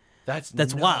day. That's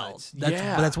That's nuts. wild.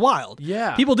 Yeah. That's wild.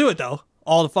 Yeah. People do it though.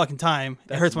 All the fucking time. It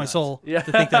That's hurts my nuts. soul Yeah.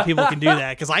 to think that people can do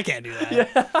that because I can't do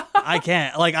that. I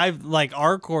can't. Like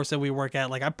our course that we work at,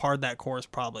 like I parred that course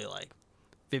probably like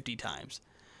 50 times.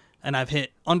 And I've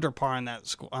hit under par on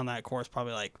that course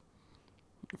probably like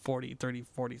 40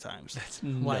 times. That's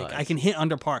like nuts. I can hit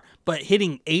under par, but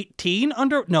hitting 18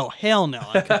 under? No, hell no.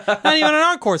 Not even on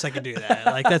our course I could do that.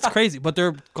 Like that's crazy. But there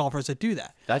are golfers that do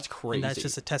that. That's crazy. And that's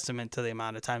just a testament to the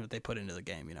amount of time that they put into the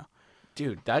game, you know.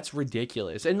 Dude, that's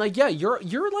ridiculous. And like, yeah, you're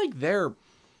like their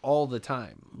all the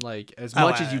time, like as Oh,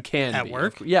 much as you can at be.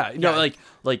 work? Yeah, no, Yeah.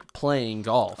 like playing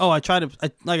golf. Oh, like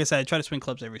I said, I try to swing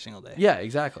clubs every single day. yeah,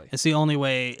 exactly. It's the only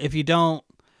way. If you don't,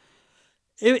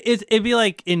 it'd be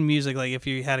like in music. Like if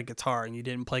you had a guitar and you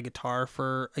didn't play guitar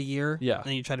for a year, Yeah.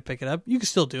 and you try to pick it up, you could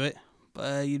still do it,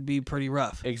 but you'd be pretty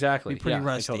rough. Exactly. Be pretty yeah,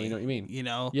 rusty. I totally know what you mean. You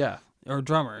know, Yeah. or a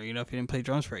drummer. You know, if you didn't play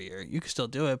drums for a year, you could still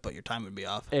do it, but your time would be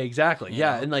off. Exactly.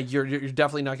 Yeah, know? and like you're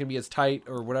definitely not gonna be as tight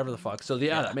or whatever the fuck. So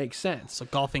yeah, that makes sense. So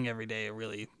golfing every day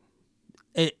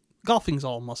golfing's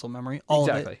all muscle memory. All of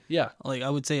Exactly. it. Yeah. Like I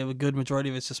would say a good majority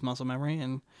of it's just muscle memory,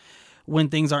 and when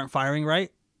things aren't firing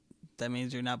right, that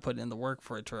means you're not putting in the work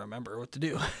for it to remember what to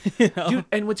do. You know? Dude,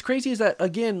 and what's crazy is that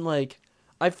again, like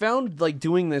I found like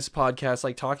doing this podcast,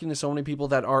 like talking to so many people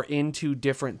that are into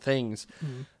different things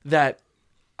that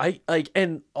I like,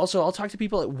 and also I'll talk to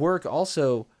people at work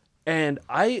also, and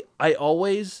I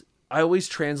always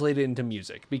translate it into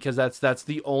music because that's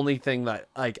the only thing that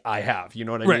like I have, you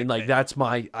know what I Right, mean? Like right. that's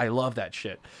I love that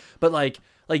shit. But like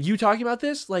you talking about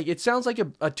this, like it sounds like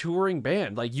a touring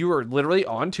band. Like you are literally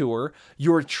on tour.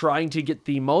 You're trying to get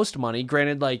the most money.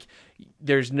 Granted, like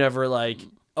there's never like,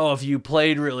 oh, if you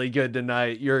played really good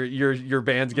tonight, your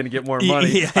band's gonna get more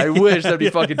money. Yeah. I wish that'd be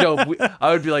fucking dope.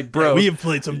 I would be like, bro, we have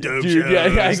played some dope dude, shows.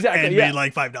 yeah, exactly, And yeah. made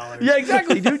like $5. yeah,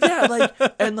 exactly, dude. Yeah, like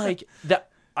and like that.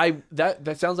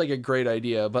 That sounds like a great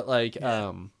idea, but like,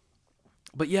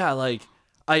 but yeah, like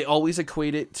I always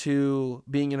equate it to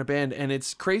being in a band, and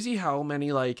it's crazy how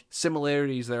many like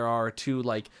similarities there are to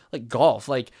like golf.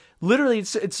 Like literally,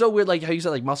 it's so weird. Like how you said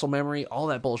like muscle memory, all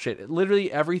that bullshit.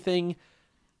 Literally everything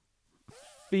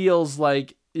feels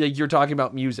like you're talking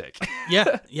about music.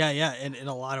 yeah. And in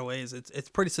a lot of ways, it's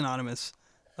pretty synonymous.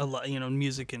 A lot, you know,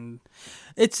 music and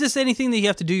it's just anything that you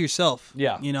have to do yourself.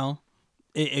 Yeah. You know,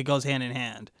 it goes hand in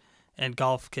hand, and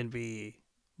golf can be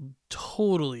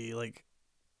totally like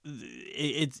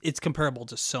it's comparable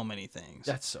to so many things.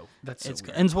 That's so and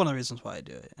weird. it's one of the reasons why I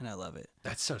do it, and I love it.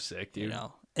 That's so sick, dude. You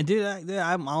know, and dude,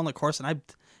 I'm on the course, and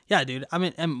dude, I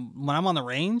mean, and when I'm on the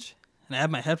range and I have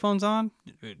my headphones on,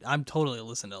 dude, I'm totally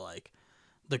listening to like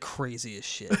the craziest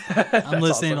shit. I'm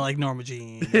listening awesome. to like Norma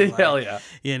Jean, or, like, Hell yeah.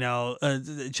 you know,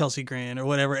 Chelsea Grin or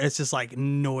whatever. It's just like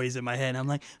noise in my head. And I'm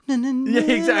like, Yeah,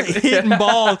 exactly. hitting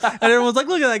balls, and everyone's like,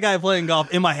 look at that guy playing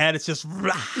golf. In my head, it's just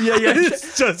Yeah.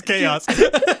 it's just chaos.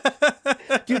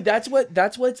 Dude, that's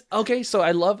what's okay. So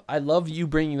I love you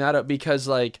bringing that up because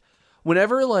like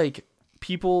whenever like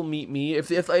people meet me,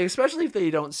 if like, especially if they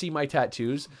don't see my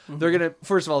tattoos, they're gonna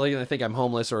first of all they're gonna think I'm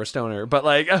homeless or a stoner. But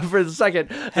like for the second,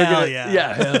 they're Hell gonna,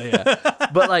 yeah. hell yeah.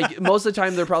 But like most of the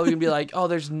time they're probably gonna be like, oh,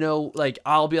 there's no like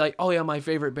I'll be like, oh yeah, my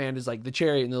favorite band is like The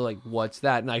Chariot, and they're like, what's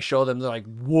that? And I show them, they're like,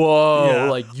 whoa, Yeah.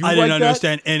 like you I like didn't that?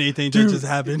 understand anything that just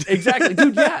happened. Exactly,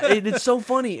 dude. Yeah, it's so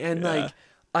funny, and like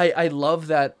I love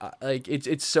that. Like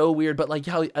it's so weird, but like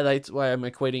how that's why I'm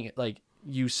equating it. Like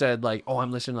you said, like oh,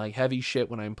 I'm listening to like heavy shit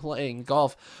when I'm playing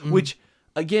golf, which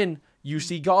again you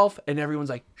see golf and everyone's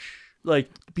like shh, like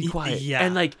be quiet, yeah.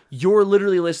 and like you're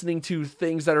literally listening to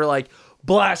things that are like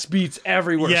blast beats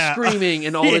everywhere, Yeah. screaming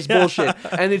and all this Yeah. bullshit,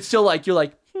 and it's still like you're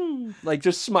like. Like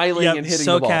just smiling Yep, and hitting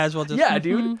so the ball. casual, just, yeah,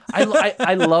 dude. I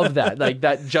love that. Like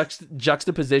that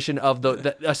juxtaposition of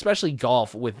the especially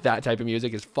golf with that type of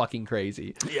music is fucking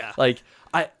crazy. Yeah. Like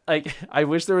I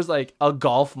wish there was like a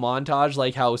golf montage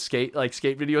like how skate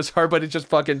videos are, but it's just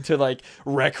fucking to like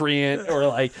Recreant or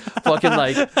like fucking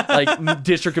like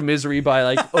District of Misery by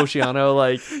like Oceano.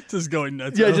 Like Just going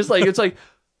nuts. yeah, just like it's like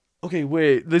okay,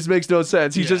 wait, this makes no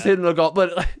sense. He's just Yeah. hitting a golf,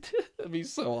 but like, that'd be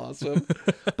so awesome.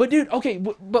 But dude, okay,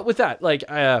 but with that, like,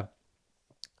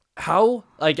 how,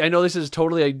 like, I know this is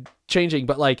totally changing,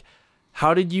 but like,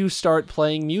 how did you start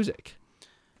playing music?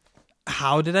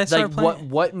 How did I start Like, playing?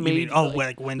 what You made? mean,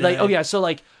 like when did like, I? oh yeah, so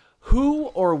like, who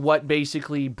or what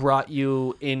basically brought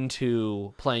you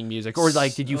into playing music, or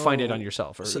like, did you find it on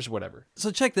yourself, or just whatever? So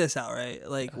check this out, right?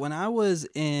 Like when I was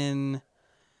in,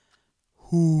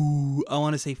 I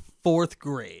want to say 4th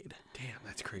grade. Damn,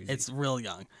 that's crazy. It's real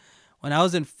young. When I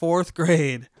was in 4th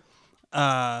grade,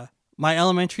 my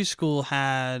elementary school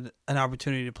had an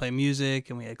opportunity to play music,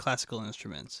 and we had classical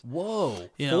instruments. Whoa,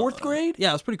 You know, 4th grade? Yeah,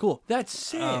 it was pretty cool. That's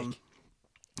sick.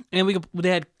 And they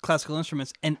had classical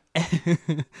instruments, and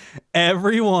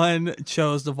everyone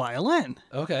chose the violin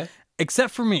Okay,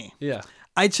 except for me. yeah,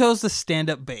 I chose the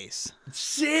stand-up bass.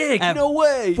 sick. At No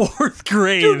way. 4th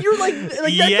grade. Dude, you're like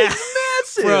that Yeah. thing's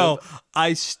massive. Bro,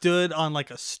 I stood on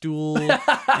like a stool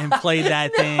and played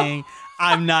that thing.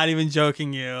 I'm not even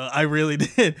joking you. I really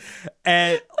did.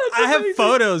 And I have amazing.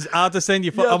 photos. I'll have to send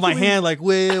you Yeah, of my please. hand like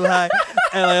way high.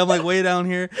 and like, I'm like way down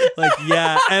here, like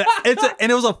yeah, and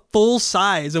and it was a full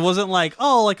size. It wasn't like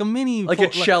like a mini, Like a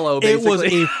cello, It was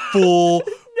basically. a full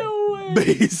No way.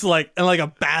 bass, like and like a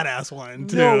badass one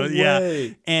too. No yeah,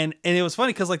 way. and it was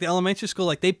funny because like the elementary school,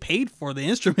 like they paid for the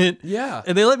instrument. Yeah.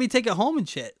 and they let me take it home and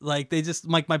shit. Like they just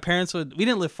like my parents would. We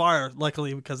didn't live far,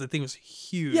 luckily, because the thing was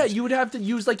huge. Yeah, you would have to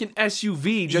use like an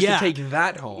SUV just Yeah. to take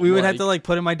that home. We would have to like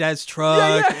put it in my dad's truck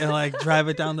Yeah. and like drive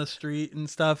it down the street and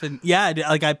stuff. And yeah,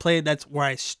 like I played. That's where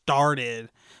I started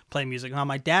playing music. Now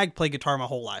my dad played guitar my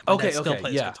whole life. My dad still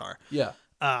plays yeah. guitar. Yeah.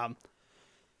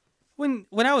 When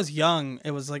I was young, it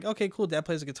was like, okay, cool. Dad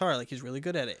plays the guitar. Like he's really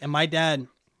good at it. And my dad,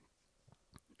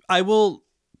 I will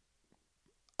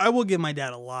give my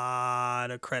dad a lot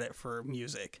of credit for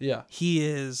music. Yeah. He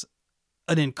is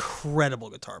an incredible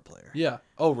guitar player. Yeah.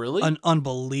 Oh, really? An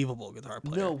unbelievable guitar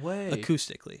player. No way.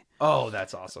 Acoustically. Oh,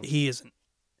 that's awesome. He isn't.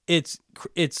 It's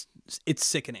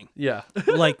sickening. Yeah.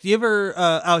 Like, you ever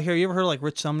out here? You ever heard of, like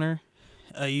Rich Sumner?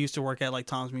 He used to work at like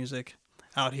Tom's Music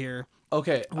out here.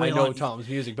 Okay, Wait, I know like, Tom's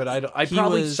Music, but I he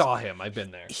probably was- saw him. I've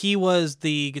been there. He was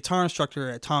the guitar instructor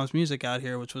at Tom's Music out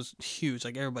here, which was huge.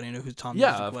 Like everybody knew who Tom's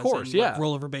Yeah, Music of was. course, and, yeah. Like,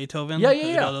 Roll Over Beethoven. Yeah, yeah,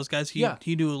 You yeah. know those guys. He Yeah.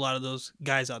 knew a lot of those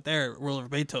guys out there. Roll Over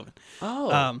Beethoven.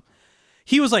 Oh.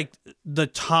 He was like the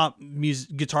top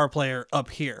guitar player up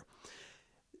here.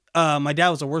 My dad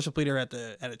was a worship leader at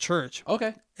a church.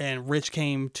 Okay. And Rich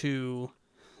came to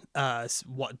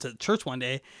to church one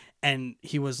day, and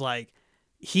he was like,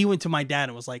 he went to my dad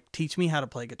and was like, teach me how to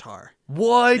play guitar.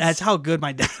 What? That's how good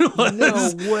my dad was.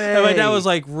 No way. And my dad was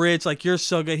like, Rich, like, you're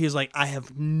so good. He's like, I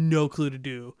have no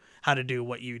clue how to do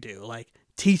what you do. Like,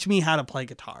 teach me how to play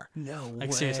guitar. No way.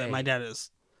 Like, seriously, my dad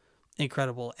is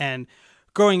incredible. And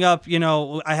growing up, you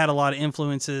know, I had a lot of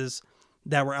influences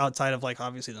that were outside of, like,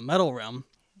 obviously the metal realm.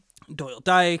 Doyle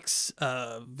Dykes,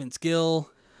 Vince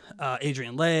Gill,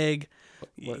 Adrian Legg.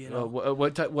 What, You know.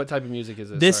 what type of music is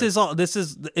this?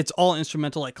 It's all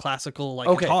instrumental, like classical, like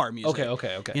Okay. guitar music.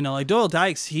 Okay. You know, like Doyle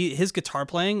Dykes, his guitar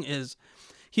playing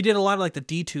he did a lot of like the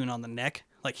detune on the neck.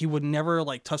 Like he would never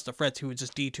like touch the frets. He would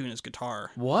just detune his guitar.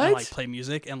 What? And, like play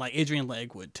music, and like Adrian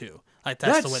Legg would too. Like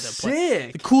that's the way That's they play.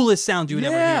 sick. The coolest sound you would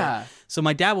ever Yeah. hear. So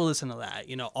my dad would listen to that,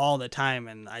 you know, all the time,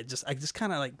 and I just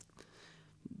kind of like,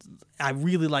 I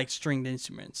really like stringed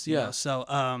instruments. You Yeah. know?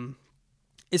 So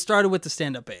it started with the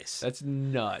stand-up bass. That's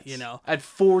nuts. You know. At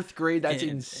 4th grade, that's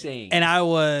And- insane. And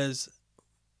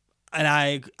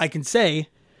I can say,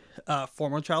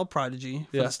 former child prodigy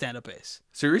for Yeah. the stand-up bass.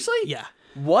 Seriously? Yeah,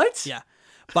 What? yeah.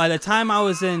 By the time I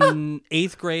was in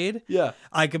 8th grade, Yeah.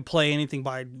 I could play anything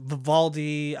by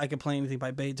Vivaldi. I could play anything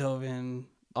by Beethoven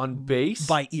On bass?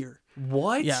 by ear.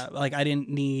 What? Yeah, like I didn't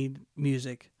need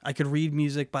music. I could read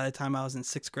music by the time I was in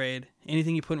 6th grade.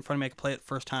 Anything you put in front of me, I could play it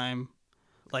first time.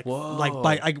 Whoa.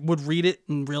 I would read it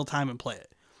in real time and play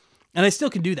it, and I still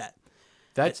can do that.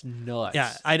 That's nuts.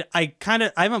 Yeah, I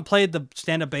haven't played the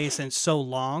stand-up bass in so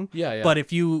long. Yeah, yeah. But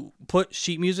if you put if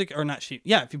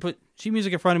you put sheet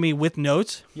music in front of me with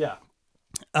notes, Yeah.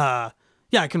 yeah,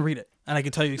 I can read it and I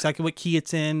can tell you exactly what key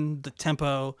it's in, the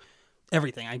tempo,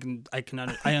 everything.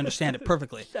 I understand it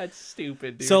perfectly. That's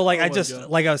stupid, dude. So like Oh I my just God.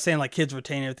 like I was saying, like kids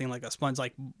retain everything like a sponge.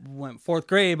 Like when 4th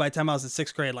grade, by the time I was in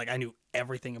 6th grade, like I knew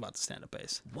everything about the stand-up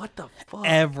bass. What the fuck?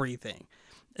 Everything.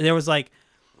 There was like,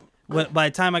 by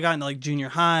the time I got into like junior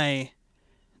high,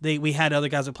 we had other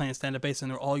guys that were playing stand-up bass and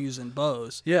they're all using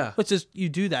bows. Yeah. Which is, you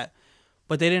do that.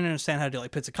 But they didn't understand how to do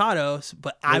like pizzicatos,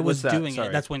 but I What was was that? doing Sorry.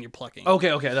 it. That's when you're plucking. Okay,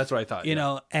 that's what I thought. You yeah.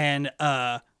 know, and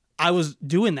I was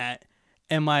doing that,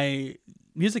 and my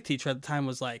music teacher at the time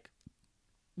was like,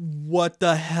 what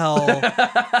the hell?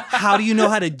 How do you know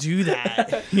how to do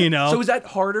that? You know? So is that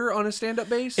harder on a stand-up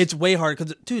bass? It's way hard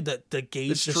because, dude, the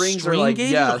gauge, The strings are string like-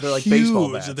 gauges yeah, are they're like baseball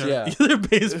huge. bats, They're, yeah. they're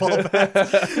baseball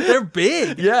bats. They're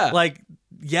big. Yeah. like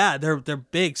they're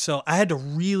big. So I had to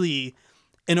really,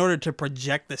 in order to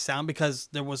project the sound, because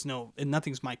there was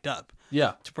nothing's mic'd up.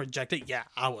 Yeah. To project it, yeah,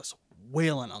 I was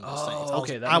wailing on those Oh, things.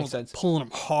 okay, that I makes was sense. pulling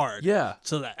them hard. Yeah.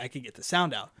 so that I could get the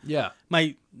sound out. Yeah.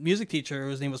 My music teacher,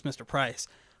 his name was Mr. Price.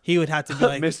 He would have to be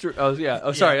like, Mr. Oh yeah.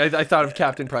 Oh sorry. I thought of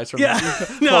Captain Price from Yeah.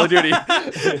 Call of Duty.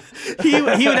 he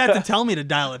would have to tell me to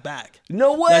dial it back.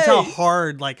 No way. That's how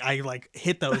hard like I like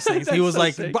hit those things. He was so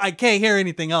like, sick. I can't hear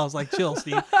anything else. Like, chill,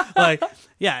 Steve. Like,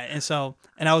 yeah.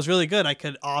 And I was really good. I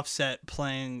could offset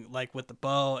playing like with the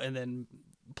bow and then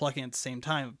plucking at the same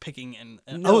time, picking, and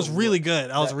I No was really way. good.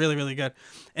 I was really, really good.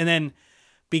 And then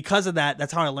because of that,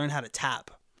 that's how I learned how to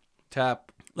tap,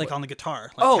 Tap. like on the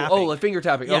guitar. Like Oh, tapping. like finger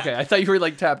tapping. Yeah. Okay, I thought you were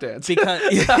like tap dance. Because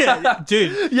yeah,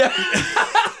 dude, yeah,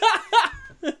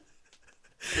 you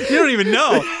don't even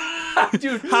know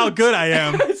dude. how good I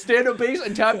am. Stand up bass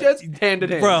and tap dance hand in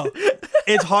hand, Bro,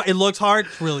 It's hard. It looks hard.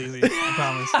 It's really easy.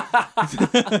 I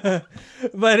promise.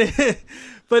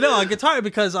 but no, on guitar,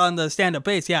 because on the stand-up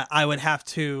bass, yeah, I would have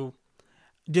to.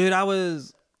 Dude, I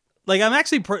was like, I'm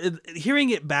actually hearing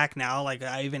it back now. Like,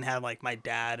 I even had like my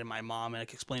dad and my mom, and I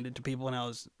explained it to people when I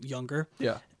was younger.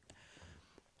 Yeah.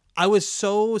 I was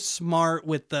so smart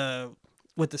with the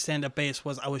stand-up bass.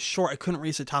 Was I was short. I couldn't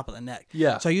reach the top of the neck.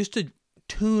 Yeah. So I used to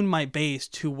tune my bass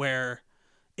to where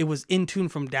it was in tune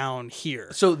from down here.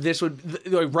 So this would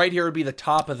like right here would be the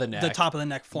top of the neck. The top of the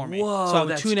neck for me. Whoa, so I would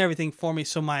that's- tune everything for me.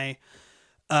 So my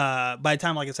by the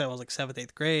time, like I said, I was like 7th,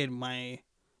 8th grade, my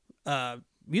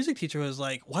music teacher was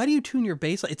like, "Why do you tune your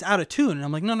bass? It's out of tune." And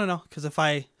I'm like, no, because if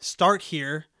I start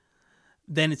here,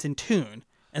 then it's in tune.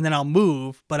 And then I'll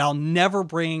move, but I'll never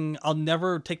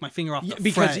take my finger off the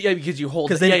because fret. because you hold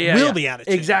 'Cause it. then it will be out of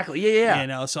tune. Exactly. Yeah. You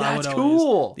know, so that's I would always,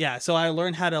 cool. Yeah, so I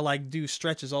learned how to like do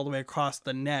stretches all the way across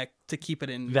the neck to keep it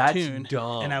in That's tune.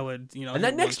 dumb. And I would, you know, And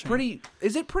that hit one neck's string. pretty.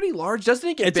 Is it pretty large? Doesn't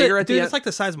it get It's bigger at the dude, end? it's like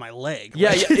the size of my leg.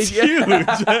 Yeah, Like, yeah, it's huge.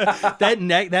 That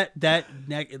neck, that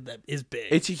neck is big.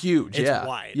 It's huge. It's yeah.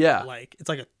 wide. Yeah. like it's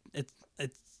like it's.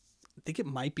 I think it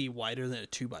might be wider than a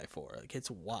 2x4. Like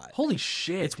it's wide. Holy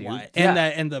shit, It's dude. wide, Yeah.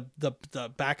 and the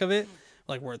back of it,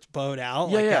 like where it's bowed out.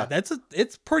 Yeah, like, yeah.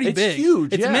 It's pretty It's big.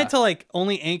 huge, It's yeah. meant to like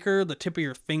only anchor the tip of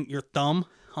your thumb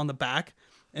on the back,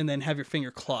 and then have your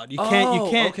finger clawed. You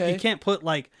can't put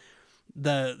like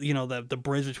the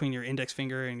bridge between your index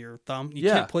finger and your thumb. You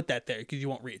Yeah. can't put that there because you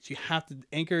won't reach. You have to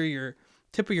anchor your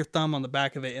tip of your thumb on the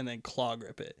back of it and then claw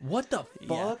grip it. What the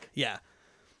fuck? Yeah.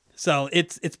 So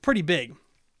it's pretty big.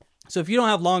 So if you don't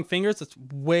have long fingers,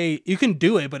 you can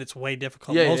do it, but it's way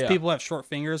difficult. Yeah, Most yeah. people have short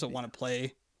fingers that want to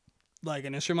play like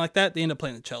an instrument like that. They end up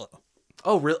playing the cello.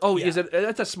 Oh, really? Oh, Yeah. is it?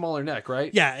 That's a smaller neck,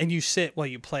 right? Yeah, and you sit while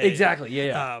you play. Exactly.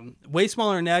 Yeah. Way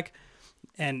smaller neck,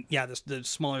 and yeah, the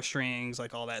smaller strings,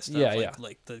 like all that stuff. Yeah, like, yeah.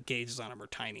 like the gauges on them are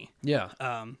tiny. Yeah.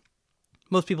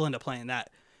 Most people end up playing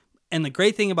that. And the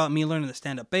great thing about me learning the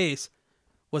stand-up bass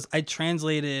was I could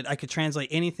translate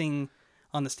anything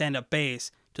on the stand-up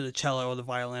bass to the cello or the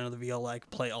violin or the viola. I could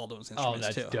play all those Oh,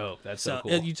 instruments that's too. dope. That's so So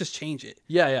cool. you just change it.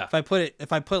 Yeah. Yeah. If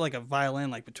I put like a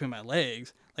violin like between my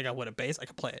legs, like I would a bass, I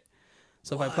could play it.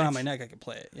 So if I put it on my neck, I could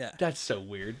play it. Yeah. That's so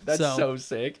weird. That's So- so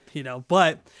sick.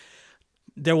 But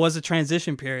there was a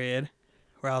transition period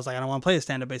where I was like, I don't want to play the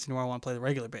stand-up bass anymore. I want to play the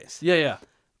regular bass. Yeah. Yeah.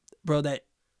 Bro, that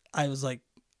I was like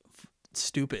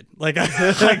stupid. Like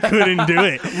I couldn't do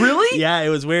it. Really? Yeah, it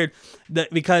was weird.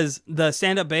 Because the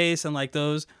stand-up bass and like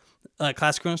those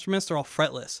classical instruments, they're all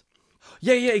fretless.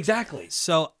 Yeah. Yeah. Exactly.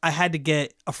 So I had to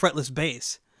get a fretless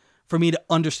bass for me to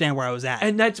understand where I was at.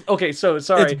 And that's okay. So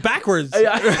sorry. it's backwards.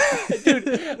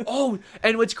 Dude. Oh,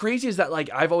 and what's crazy is that like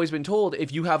I've always been told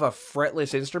if you have a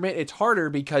fretless instrument, it's harder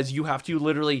because you have to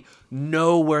literally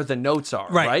know where the notes are.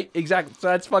 Right. Right. Exactly. So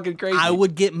that's fucking crazy. I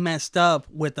would get messed up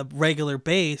with a regular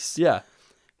bass Yeah.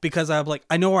 because I'm like,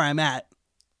 I know where I'm at.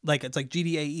 Like it's like G,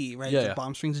 D, A, E, right? Yeah, The yeah.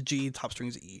 bottom string's a G, top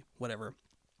string's a E, whatever.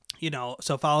 You know,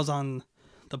 so if I was on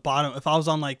the bottom, if I was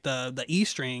on like the E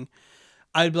string,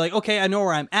 I'd be like, okay, I know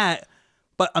where I'm at,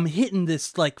 but I'm hitting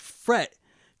this like fret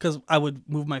because I would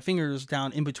move my fingers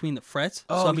down in between the frets.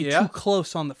 Oh, So I'd be yeah? too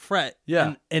close on the fret.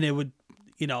 Yeah. And it would,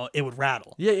 it would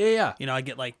rattle. Yeah. Yeah. Yeah. You know, I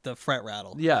get like the fret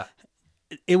rattle. Yeah.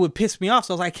 It would piss me off.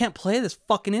 So I was like, I can't play this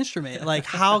fucking instrument. Like,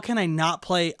 how can I not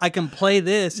play? I can play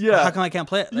this. Yeah. How come I can't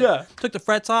play it? Like, Yeah. Took the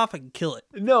frets off, I can kill it.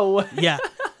 No way. Yeah.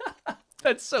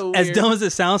 That's so weird. As dumb as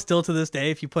it sounds, still to this day,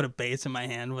 if you put a bass in my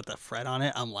hand with a fret on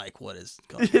it, I'm like, what is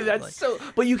going on? That's Like, so.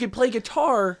 But you can play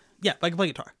guitar. yeah, I can play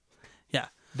guitar. Yeah.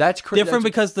 That's crazy. Different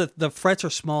because the frets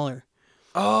are smaller.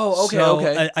 Oh, okay, So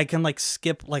okay. I can like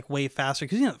skip like way faster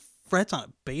because the frets on a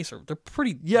bass they're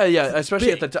pretty. Yeah, yeah, especially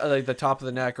big. at the top of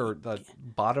the neck or the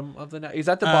bottom of the neck. Is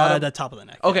that the bottom? The top of the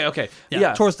neck. Okay, okay. Yeah,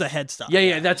 Yeah. towards the head stuff.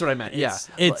 Yeah, that's what I meant. Yeah.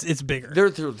 It's bigger. They're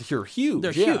huge.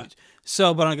 They're yeah. huge.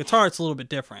 So, but on guitar, it's a little bit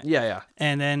different. Yeah, yeah.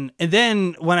 And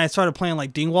then when I started playing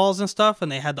like Dingwalls and stuff,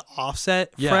 and they had the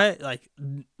offset Yeah. fret, like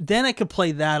then I could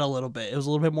play that a little bit. It was a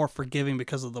little bit more forgiving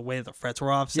because of the way the frets were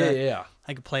Yeah, offset. yeah.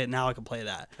 I could play it now. I can play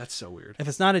that. That's so weird. If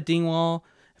it's not a Dingwall,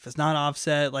 if it's not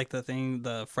offset, like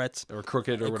the frets Or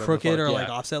crooked or whatever. crooked the or fuck. like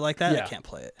Yeah. offset like that, Yeah. I can't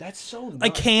play it. That's so nuts. I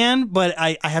can, but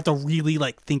I have to really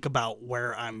like think about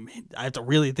where I have to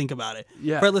really think about it.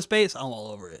 Yeah. Fretless bass, I'm all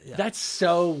over it. Yeah. That's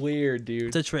so weird, dude.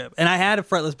 It's a trip. And I had a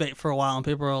fretless bass for a while, and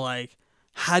people were like,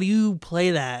 how do you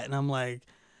play that? And I'm like,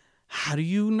 how do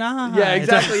you not? Yeah,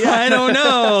 exactly, yeah. I don't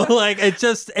know. Like, I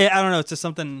don't know. It's just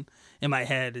something in my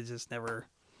head. It just never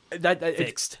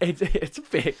fixed. It's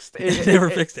fixed. Never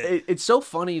fixed it. It's so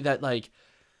funny that like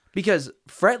because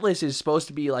fretless is supposed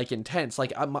to be like intense.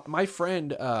 Like my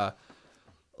friend,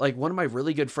 like one of my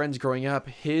really good friends growing up,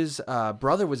 his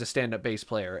brother was a stand-up bass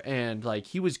player, and like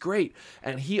he was great,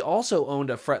 and he also owned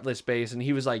a fretless bass, and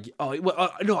he was like, oh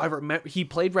well, no, I remember he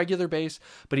played regular bass,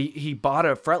 but he bought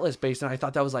a fretless bass, and I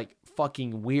thought that was like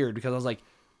fucking weird because I was like,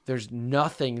 there's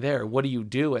nothing there. What do you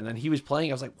do? And then he was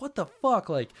playing. I was like, what the fuck?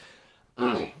 Like,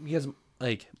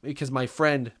 because my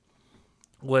friend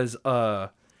was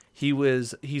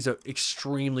he's an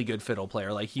extremely good fiddle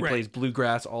player. Like he plays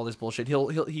bluegrass, all this bullshit.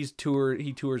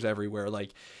 He tours everywhere.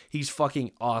 Like he's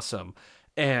fucking awesome.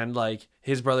 And like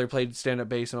his brother played stand-up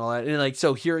bass and all that. And like,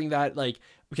 so hearing that, like,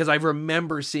 because I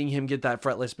remember seeing him get that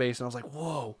fretless bass and I was like,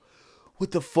 whoa,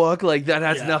 what the fuck? Like that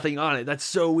has nothing on it. That's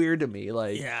so weird to me.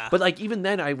 Like, but like, even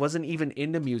then I wasn't even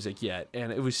into music yet.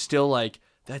 And it was still like,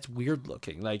 that's weird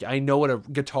looking. Like I know what a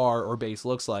guitar or bass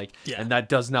looks like, and that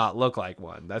does not look like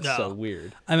one. That's so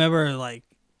weird. I remember like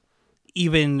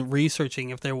even researching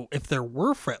if there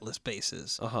were fretless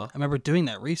basses. I remember doing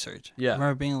that research. I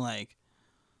remember being like,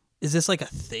 is this like a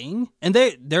thing? And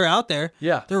they're out there.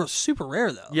 They're super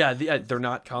rare though. They're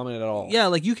not common at all.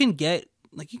 Like you can get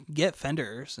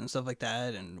Fenders and stuff like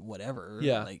that and whatever.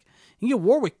 Like you can get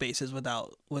Warwick basses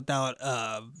without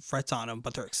frets on them,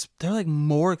 but they're like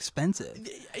more expensive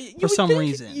for some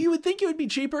reason. You would think it would be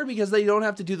cheaper because they don't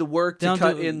have to do the work to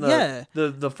cut in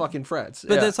the fucking frets.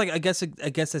 But that's like I guess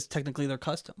it's technically they're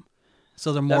custom,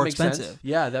 so they're more expensive. Sense.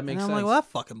 Yeah, that makes sense. I'm like, well,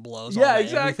 that fucking blows.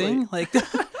 Exactly. Everything. Like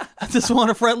I just want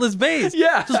a fretless bass.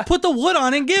 Just put the wood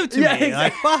on and give it to me. Exactly.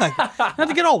 Like fuck, I have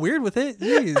to get all weird with it.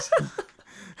 Jeez.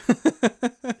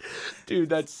 Dude,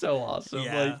 that's so awesome.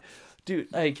 Like,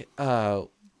 dude, like, but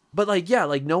like,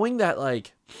 like knowing that,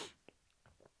 like,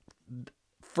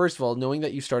 first of all, knowing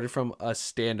that you started from a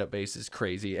stand-up bass is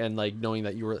crazy, and like knowing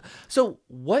that you were. So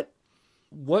what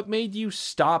made you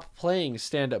stop playing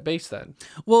stand-up bass then?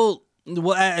 Well,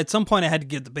 at some point I had to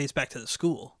give the bass back to the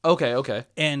school. Okay.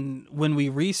 And when we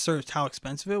researched how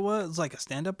expensive it was, like a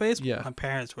stand-up bass, my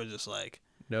parents were just like,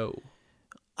 no.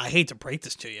 I hate to break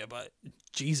this to you, but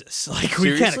Jesus, like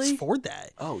Seriously? We can't afford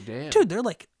that. Oh damn, dude, they're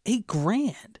like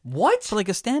 $8,000. What for like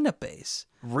a stand-up bass?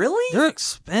 Really? They're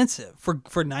expensive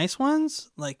for nice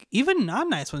ones. Like even not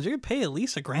nice ones, you're gonna pay at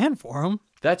least $1,000 for them.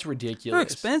 That's ridiculous. They're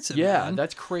expensive. Yeah, man.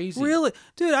 That's crazy. Really,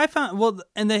 dude. I found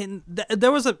and then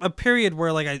there was a period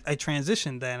where like I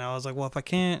transitioned. Then I was like, well, if I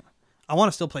can't, I want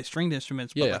to still play stringed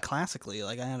instruments, but like classically,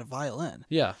 like I had a violin.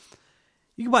 Yeah.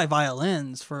 You can buy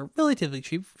violins for relatively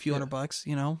cheap, a few $100,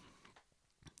 you know.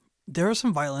 There are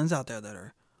some violins out there that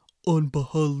are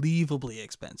unbelievably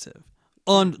expensive.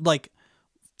 Like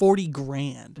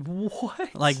 $40,000.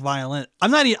 What? Like violin.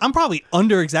 I'm probably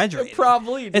under exaggerating.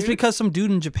 Probably. Dude. It's because some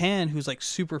dude in Japan who's like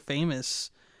super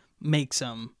famous makes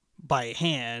them by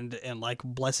hand and like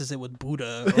blesses it with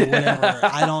Buddha or whatever.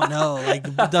 I don't know.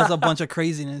 Like does a bunch of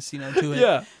craziness, you know, to it.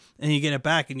 Yeah. And you get it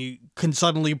back and you can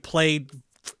suddenly play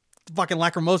fucking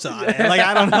Lacrimosa on it. Like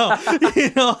I don't know.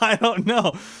 You know, I don't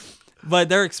know. But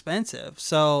they're expensive.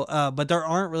 So, but there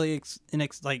aren't really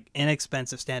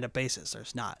inexpensive stand-up basses.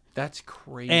 There's not. That's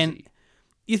crazy. And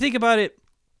you think about it,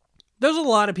 there's a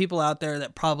lot of people out there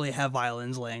that probably have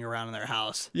violins laying around in their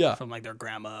house. Yeah. From like their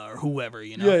grandma or whoever,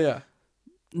 you know. Yeah.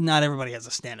 Not everybody has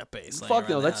a stand-up bass. Fuck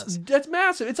no, that's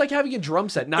massive. It's like having a drum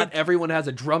set. Not everyone has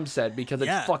a drum set because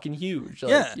it's fucking huge.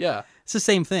 Like, yeah. It's the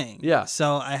same thing. Yeah.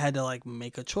 So I had to like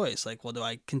make a choice. Like, well, do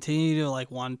I continue to like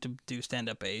want to do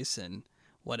stand-up bass and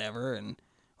whatever,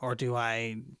 or do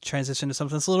I transition to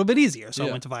something that's a little bit easier? So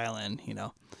I went to violin, you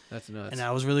know. That's nuts. And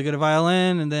I was really good at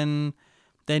violin, and then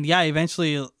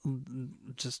eventually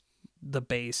just the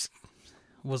bass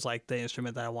was like the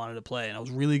instrument that I wanted to play, and I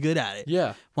was really good at it.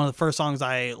 Yeah. One of the first songs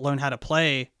I learned how to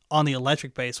play on the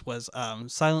electric bass was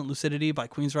Silent Lucidity by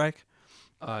Queensryche.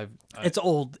 It's an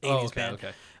old 80s band.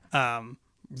 Okay.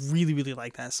 Really, really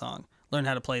like that song. Learned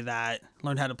how to play that.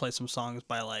 Learned how to play some songs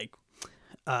by like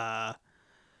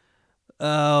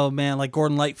like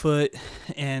Gordon Lightfoot,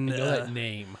 and I know that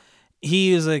name.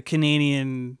 He is a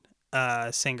Canadian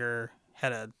singer.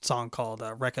 Had a song called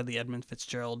 "Wreck of the Edmund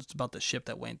Fitzgerald." It's about the ship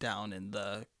that went down in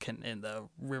the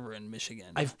river in Michigan.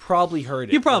 I've probably heard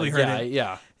it. You probably heard it.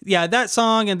 Yeah. That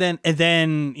song, and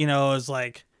then you know it was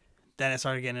like. Then I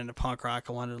started getting into punk rock.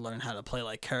 I wanted to learn how to play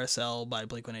like Carousel by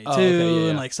Blink-182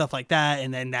 and like stuff like that.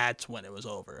 And then that's when it was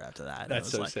over after that. That's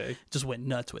so like, sick. Just went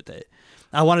nuts with it.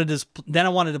 I wanted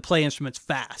to play instruments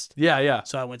fast. Yeah.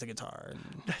 So I went to guitar.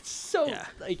 And, that's so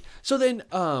so then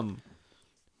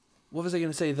what was I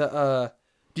going to say?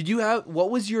 What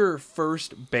was your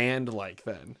first band like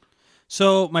then?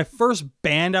 So my first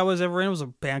band I was ever in was a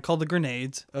band called The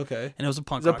Grenades. Okay. And it was a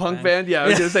punk rock band? Yeah, I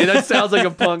was going to say, that sounds like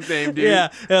a punk name, dude. Yeah,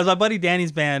 it was my buddy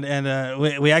Danny's band, and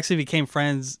we actually became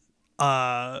friends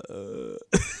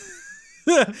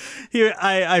Here,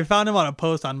 I found him on a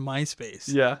post on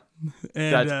MySpace. Yeah.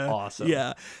 And, That's awesome.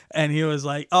 Yeah, and he was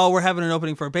like, "Oh, we're having an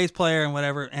opening for a bass player and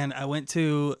whatever." And I went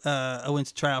to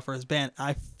try out for his band.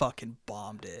 I fucking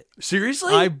bombed it.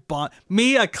 Seriously? I bombed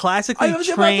me, a classically I was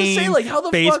about to say, trained like, how the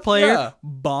bass fuck- player, yeah.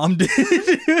 bombed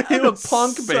it. I'm a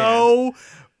punk so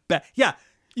bad. Yeah,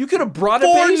 You could have brought a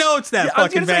 4 bass. notes that Yeah, I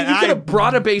was fucking gonna say, band. you could I- have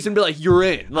brought a bass and be like, "You're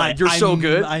in. Like, you're so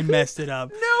good." I messed it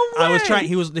up. No I was way. trying.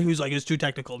 He was like, "It's too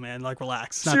technical, man. Like,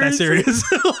 relax. It's not Seriously? that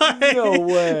serious." Like, No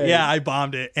way. Yeah, I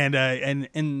bombed it,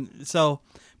 and so,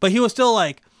 but he was still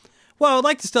like, "Well, I'd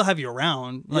like to still have you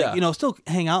around, like, Yeah. you know, still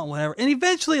hang out and whatever." And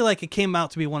eventually, like, it came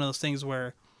out to be one of those things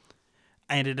where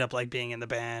I ended up like being in the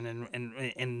band and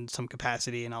in some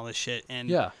capacity and all this shit. And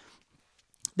Yeah.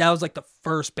 that was like the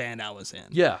first band I was in.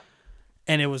 Yeah.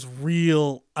 And it was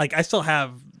real. Like, I still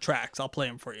have tracks. I'll play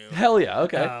them for you. Hell yeah.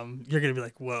 Okay. You're gonna be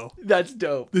like, "Whoa, That's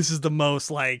dope. this is the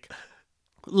most like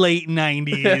late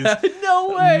 90s, No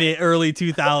way. early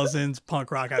 2000s punk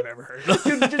rock I've ever heard."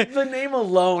 Dude, just the name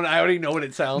alone, I already know what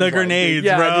it sounds The like. Grenades,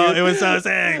 Yeah, bro. dude. It was so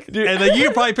sick. Dude. And like, you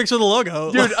can probably picture the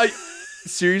logo. Dude,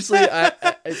 seriously, I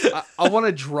want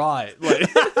to draw it.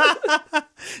 Like,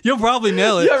 You'll probably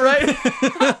nail it. yeah,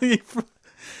 right.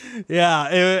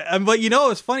 Yeah. But you know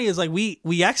what's funny is like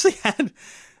we actually had,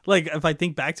 like, if I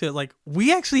think back to it, like,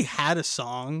 we actually had a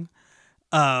song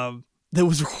that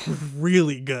was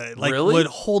really good. Like, Really? would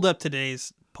hold up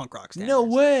today's punk rock standards. No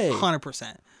way.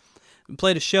 100%. We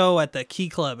played a show at the Key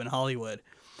Club in Hollywood.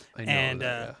 I know And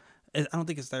that, I don't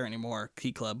think it's there anymore,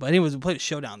 Key Club. But anyways, we played a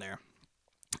show down there.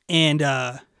 And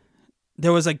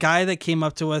there was a guy that came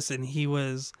up to us, and he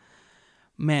was,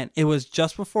 man, it was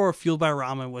just before Fueled by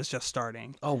Ramen was just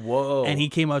starting. Oh, whoa. And he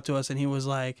came up to us and he was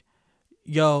like,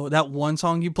 "Yo, that one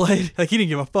song you played," like, he didn't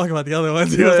give a fuck about the other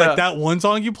ones. He was Yeah. like, "That one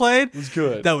song you played was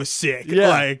good. that was sick. Yeah.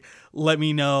 Like, let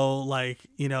me know, like,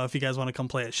 you know, if you guys want to come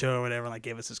play a show or whatever." And like,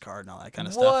 gave us his card and all that kind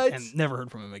of What? stuff. And never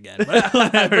heard from him again. But,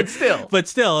 whatever. But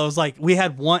still. It was like, we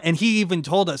had one, and he even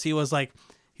told us, he was like,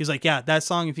 "Yeah, that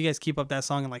song, if you guys keep up that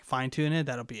song and like fine tune it,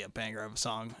 that'll be a banger of a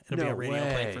song. It'll be No a radio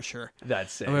play way. for sure."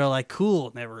 That's sick. And we were like,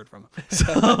 "Cool." Never heard from him.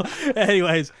 So,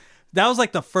 anyways, that was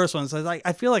like the first one. So like,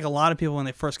 I feel like a lot of people when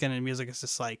they first get into music, it's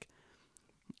just like,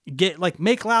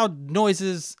 make loud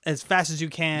noises as fast as you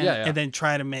can, Yeah, yeah. and then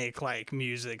try to make like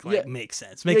music like Yeah. make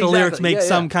sense. Make Yeah, the lyrics exactly. make Yeah,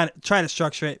 some yeah. kind of, try to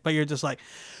structure it, but you're just like,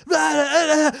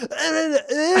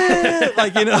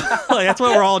 like, you know, like, that's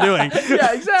what we're all doing.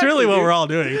 Yeah, exactly. It's really what dude. we're all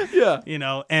doing. Yeah. You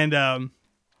know, and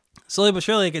slowly but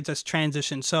surely, like, it just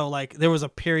transitioned. So like, there was a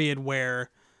period where,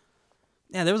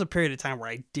 there was a period of time where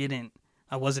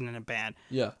I wasn't in a band.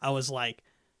 Yeah. I was like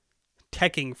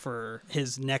teching for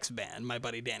his next band, my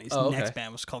buddy Danny's Oh, okay. next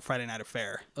band was called Friday Night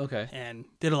Affair, Okay. and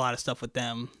did a lot of stuff with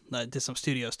them. Did some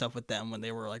studio stuff with them when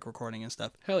they were like recording and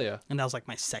stuff. Hell yeah. And that was like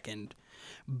my second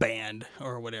band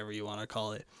or whatever you want to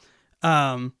call it.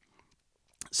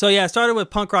 So yeah, I started with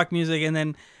punk rock music, and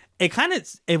then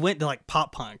it went to like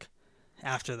pop punk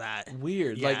after that.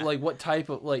 Weird. Yeah. Like what type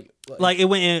of like Like, it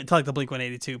went into like the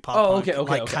Blink-182 pop Oh, punk, okay,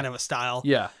 like, okay. kind of a style.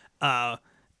 Yeah.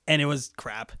 And it was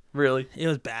crap. Really? It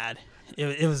was bad.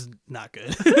 It was not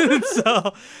good.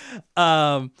 So,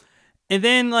 and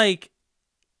then like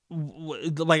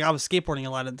I was skateboarding a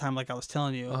lot of the time, like I was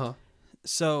telling you. Uh-huh.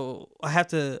 So I have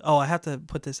to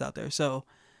put this out there. So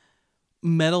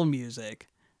metal music,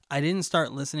 I didn't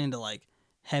start listening to like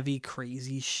heavy,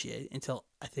 crazy shit until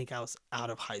I think I was out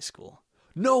of high school.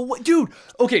 No, dude.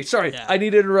 Okay, sorry. Yeah. I need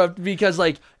to interrupt because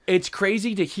like it's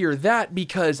crazy to hear that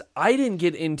because I didn't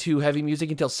get into heavy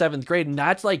music until 7th grade, and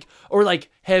that's like, or like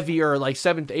heavy or like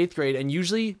 7th, 8th grade, and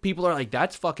usually people are like,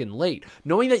 that's fucking late.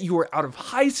 Knowing that you were out of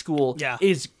high school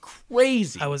is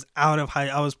crazy. I was out of high.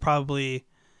 I was probably.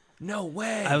 No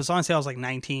way. I honestly, I was like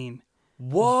 19.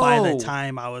 Whoa. By the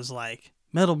time I was like,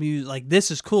 metal music, like,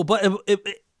 this is cool. But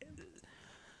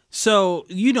so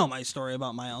you know my story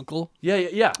about my uncle.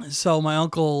 Yeah. So my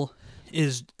uncle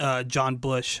is John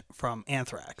Bush from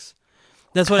Anthrax.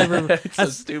 That's what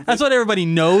stupid. that's what everybody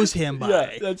knows him by.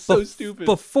 Yeah, that's so stupid.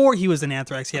 Before he was in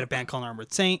Anthrax, he had a band called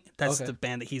Armored Saint. That's Okay. the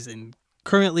band that he's in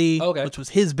currently, Okay. which was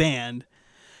his band.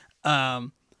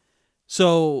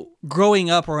 So growing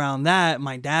up around that,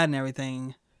 my dad and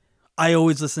everything, I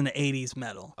always listened to 80s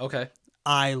metal. Okay.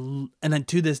 And then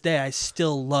to this day, I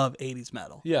still love 80s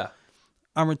metal. Yeah.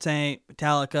 Armored Saint,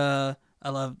 Metallica.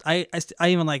 I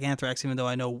even like Anthrax, even though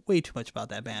I know way too much about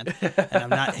that band, and I'm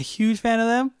not a huge fan of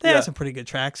them. They Yeah. have some pretty good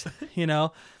tracks, you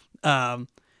know. And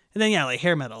then like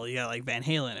hair metal, you got like Van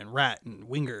Halen and Rat and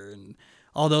Winger and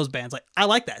all those bands. Like, I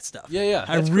like that stuff. Yeah.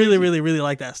 I That's really, crazy. really, really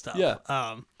like that stuff.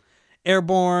 Yeah.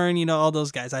 Airborne, you know, all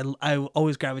those guys. I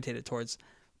always gravitated towards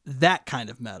that kind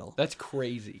of metal. That's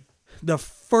crazy. The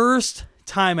first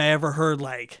time I ever heard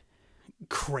like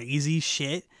crazy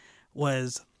shit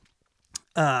was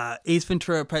Ace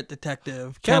Ventura: Pet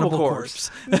Detective, Cannibal Corpse.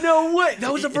 No way.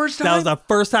 That was the first time? That was the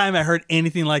first time I heard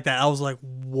anything like that. I was like,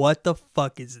 what the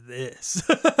fuck is this?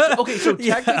 Okay, so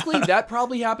technically that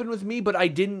probably happened with me, but I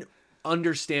didn't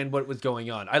understand what was going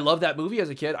on. I love that movie as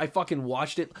a kid. I fucking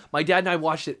watched it. My dad and I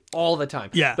watched it all the time.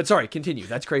 Yeah. But sorry, continue.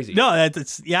 That's crazy. No,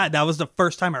 that was the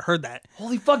first time I heard that.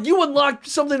 Holy fuck, you unlocked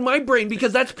something in my brain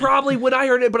because that's probably when I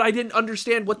heard it, but I didn't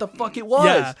understand what the fuck it was.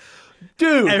 Yeah.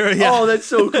 Dude. Yeah. Oh, that's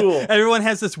so cool. Everyone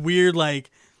has this weird,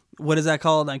 like, what is that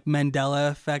called? Like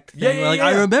Mandela effect thing. Yeah, yeah, Where, like, yeah.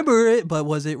 I remember it, but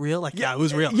was it real? Like, yeah, it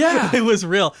was real. Yeah. It was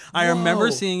real. I remember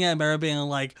Whoa. seeing it and remember being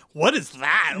like, what is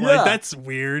that? Yeah. Like, that's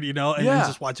weird, you know? And Yeah. then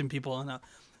just watching people. And,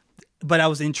 but I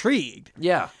was intrigued.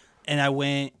 Yeah. And I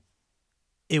went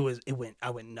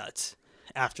nuts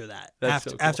after that. That's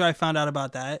so cool. After I found out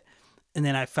about that, and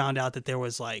then I found out that there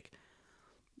was like,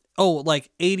 oh, like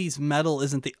 80s metal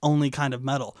isn't the only kind of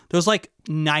metal. There's like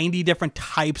 90 different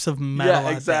types of metal. Yeah,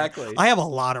 out exactly. there. I have a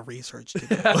lot of research to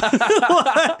do.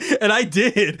 And I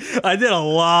did a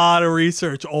lot of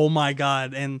research. Oh my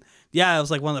God. And yeah, it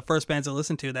was like one of the first bands I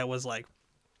listened to that was like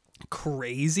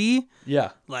crazy,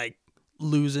 Yeah. like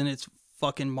losing its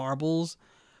fucking marbles,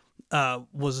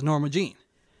 was Norma Jean.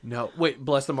 No. Wait,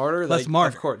 Bless the Martyr? Bless the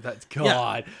Martyr. Of course. That's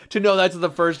God. To know that's the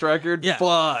first record? Yeah.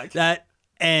 Fuck. That,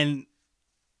 and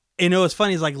you know what's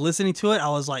funny is like listening to it, I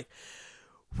was like,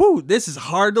 whoo, this is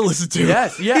hard to listen to.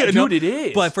 Yes, yeah, You know? dude, it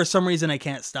is. But for some reason I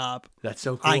can't stop. That's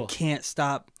so cool. I can't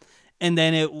stop. And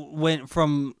then it went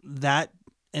from that,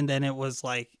 and then it was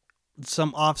like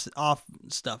some off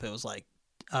stuff. It was like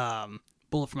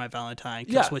Bullet for My Valentine,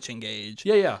 Kill Yeah. Switch Engage,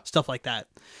 Yeah, yeah. stuff like that.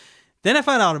 Then I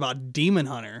found out about Demon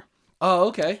Hunter, Oh,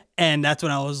 okay. and that's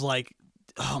when I was like,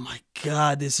 oh my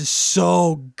God, this is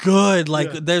so good.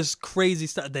 Like, there's crazy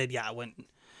stuff. Then, yeah, I went.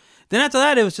 Then after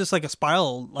that, it was just like a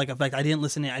spiral like effect. I didn't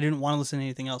want to listen to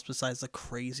anything else besides the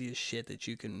craziest shit that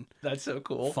you can That's so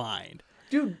cool. find.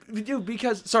 Dude,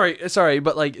 because sorry,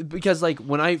 but like because like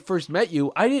when I first met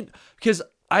you, because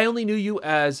I only knew you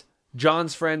as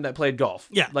John's friend that played golf.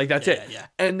 Yeah. Like that's Yeah, it. yeah.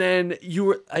 And then you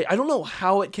were I don't know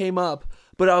how it came up,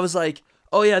 but I was like,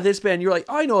 "Oh yeah, this band." You're like,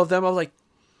 "I know of them." I was like,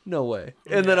 "No way."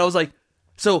 And then I was like,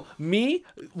 so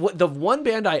the one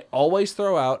band I always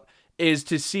throw out is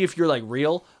to see if you're like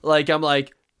real. Like I'm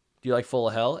like, "Do you like Full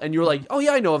of Hell?" And you're like, "Oh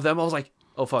yeah, I know of them." I was like,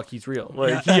 "Oh fuck, he's real."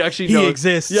 Like Yeah. he actually He knows.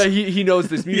 exists. Yeah, he knows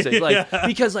this music. Like Yeah.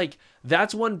 because like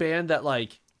that's one band that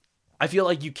like I feel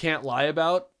like you can't lie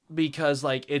about because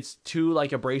like it's too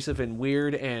like abrasive and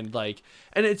weird and like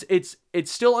and it's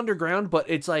still underground, but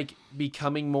it's like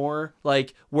becoming more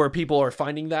like where people are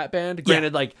finding that band.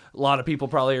 Granted, like a lot of people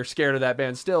probably are scared of that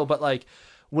band still, but like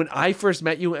when I first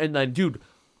met you and then dude,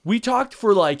 we talked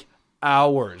for like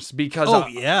hours because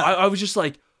I was just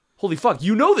like, holy fuck,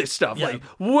 you know this stuff. Yeah. Like,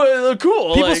 what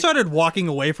cool. People like, started walking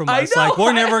away from I us. know, Like,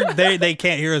 we're never, they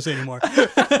can't hear us anymore.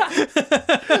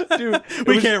 dude,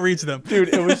 We can't reach them. dude,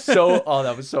 it was so, oh,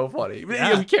 that was so funny.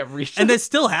 Yeah. We can't reach And them. that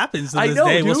still happens to I this know,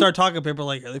 day. dude. We'll start talking, people are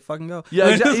like, here they fucking go.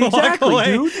 Yeah, Just walk exactly, away.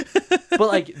 dude. But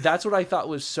like, that's what I thought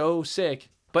was so sick.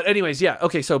 But anyways, yeah.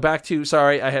 Okay, so back to,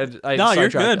 sorry, I No, you're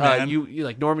sidetracked. good, man. You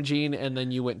like Norma Jean, and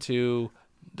then you went to,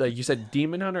 like you said,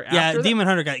 Demon Hunter. Yeah, after that? Demon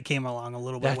Hunter came along a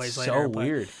little bit That's ways so later. but-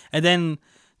 weird. And then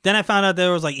I found out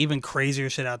there was like even crazier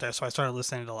shit out there. So I started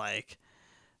listening to like,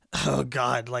 oh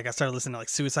God, like I started listening to like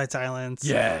Suicide Silence.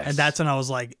 Yes. And that's when I was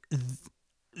like,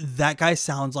 that guy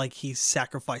sounds like he's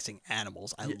sacrificing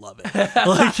animals. I love it.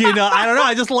 Like, you know, I don't know.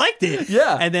 I just liked it.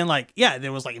 Yeah. And then like, yeah,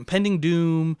 there was like Impending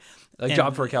Doom. Like and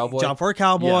Job for a Cowboy. Job for a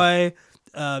Cowboy.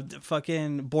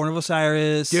 Fucking Born of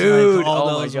Osiris, Dude, like, all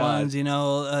oh my those God. ones, you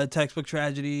know, Textbook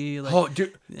Tragedy. Like, Oh,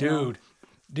 dude, know.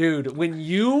 dude, when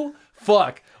you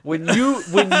fuck,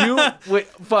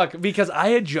 because I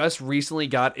had just recently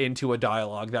got into a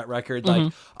dialogue that record. Like,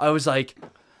 Mm-hmm. I was like,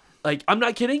 I'm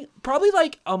not kidding. Probably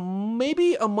like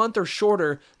maybe a month or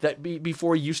shorter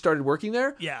before you started working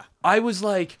there. Yeah. I was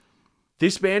like,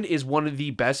 this band is one of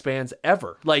the best bands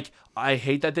ever. Like, I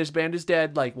hate that this band is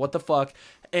dead. Like, what the fuck?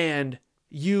 And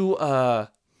you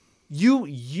brought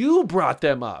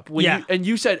them up when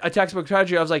you said a Textbook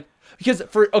Tragedy. I was like, because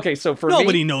for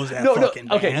Nobody me, knows that fucking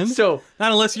band. Okay, so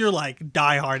not unless you're like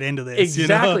diehard into this.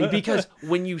 exactly You know? because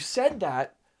when you said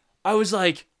that, I was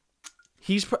like,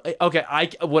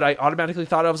 what I automatically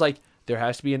thought, I was like, there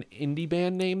has to be an indie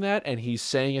band named that, and he's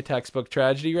saying a Textbook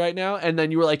Tragedy right now. And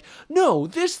then you were like, no,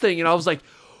 this thing, and I was like,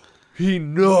 he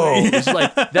knows.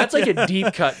 Like that's like a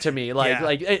deep cut to me. Like Yeah.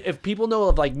 like if people know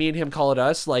of like me and him call it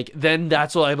us, like then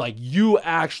that's what I'm like, you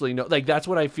actually know. Like that's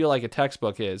what I feel like a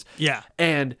textbook is. Yeah.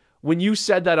 And when you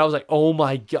said that, I was like, oh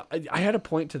my God. I had a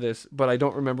point to this, but I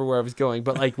don't remember where I was going.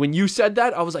 But like when you said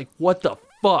that, I was like, what the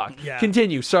fuck? Yeah.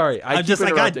 Continue. Sorry. I keep got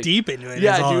interrupting. deep into it.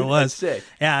 Yeah, That's all dude, it was. that's sick.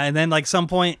 Yeah, and then like some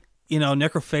point,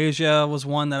 Necrophagia was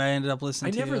one that I ended up I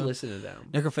listening to. never listened to them.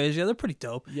 Necrophagia, they're pretty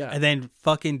dope. Yeah. And then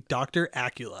fucking Dr.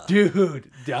 Acula. Dude,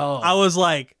 dumb. I was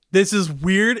like, this is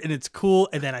weird and it's cool.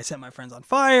 And then I set my friends on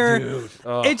fire. Dude.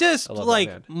 Oh, It just I love that like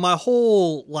band. my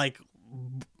whole like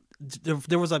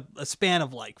there was a span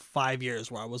of like 5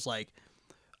 years where I was like,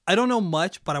 I don't know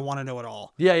much, but I want to know it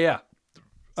all. Yeah, yeah.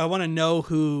 I want to know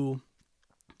who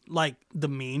like the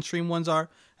mainstream ones are.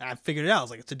 And I figured it out. I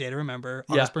was like, it's A Day to Remember,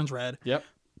 Yeah. August Burns Red. Yep.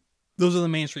 Those are the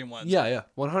mainstream ones. Yeah, yeah.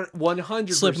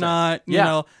 100%. Slipknot,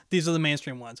 Yeah. these are the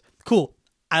mainstream ones. Cool.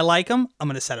 I like them. I'm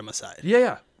going to set them aside. Yeah,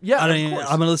 yeah. Yeah, I don't of even, course.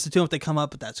 I'm going to listen to them if they come up,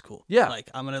 but that's cool. Yeah.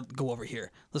 Like, I'm going to go over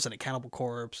here. Listen to Cannibal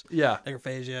Corpse, Yeah.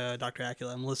 Necrophagia, Dr.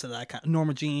 Acula. I'm going to listen to that kind of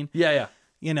Norma Jean, Yeah,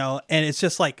 yeah. and it's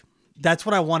just like, that's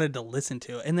what I wanted to listen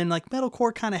to. And then like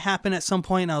metalcore kind of happened at some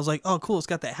point, and I was like, oh, cool. It's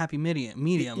got that happy medium.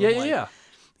 Yeah, of, yeah, like, yeah.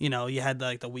 You had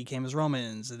like the We Came as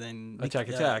Romans, and then Attack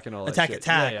Attack and all that Attack shit.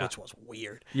 Attack, Yeah, yeah. which was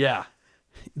weird. Yeah.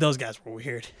 Those guys were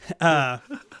weird. And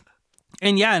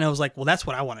I was like, well, that's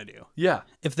what I want to do. Yeah.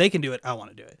 If they can do it, I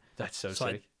want to do it. That's so So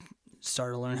I sick.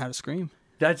 started to learn how to scream.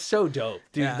 That's so dope,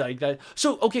 dude. Yeah. Like that.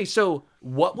 So okay, so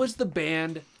what was the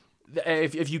band,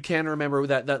 if you can remember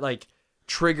that like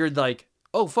triggered like,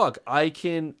 oh fuck, why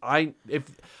can't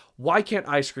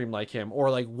I scream like him, or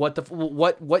like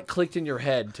what clicked in your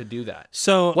head to do that?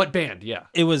 So What band? Yeah.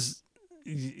 it was,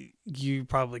 you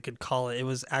probably could call it. It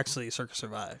was actually Circus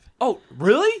Survive. Oh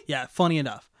really? Yeah, funny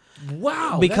enough.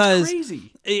 Wow. Because that's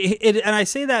crazy. And I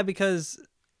say that because,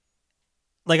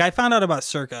 like, I found out about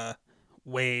Circa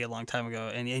way a long time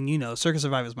ago, and Circus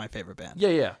Survive is my favorite band. Yeah,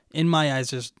 yeah. In my eyes,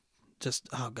 just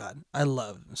oh god, I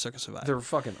love Circus Survive. They're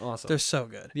fucking awesome. They're so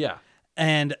good. yeah.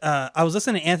 And I was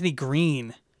listening to Anthony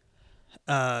Green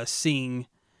sing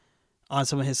on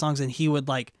some of his songs, and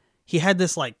he had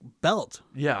this like belt.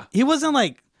 Yeah. He wasn't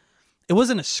like, it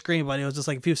wasn't a scream, but it was just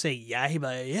like if you say yeah, he'd be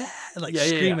like yeah, and like Yeah, yeah,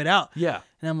 scream yeah. it out. Yeah.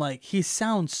 And I'm like, he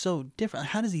sounds so different.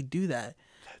 How does he do that?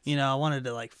 I wanted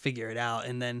to like figure it out,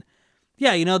 and then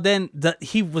then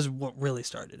he was what really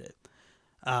started it.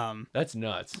 That's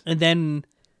nuts. And then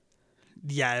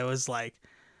it was like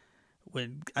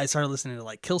when I started listening to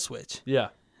like Killswitch. Yeah.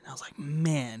 And I was like,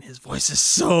 man, his voice is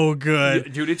so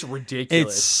good. Dude, it's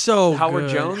ridiculous. It's so Howard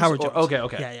good. Jones? Howard Or-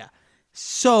 Jones. okay. Yeah.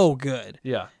 So good.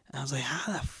 Yeah. And I was like,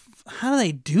 how do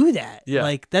they do that? Yeah.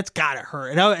 Like, that's gotta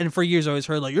hurt. And for years I always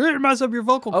heard like, you're gonna mess up your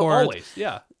vocal Oh, cords. always.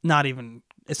 Yeah.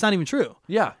 It's not even true.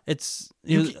 Yeah. It's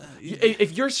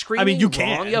If you're screaming you wrong,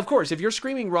 can. yeah, of course. If you're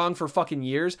screaming wrong for fucking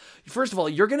years, first of all,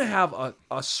 you're gonna have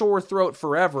a sore throat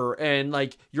forever, and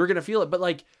like you're gonna feel it. But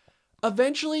like,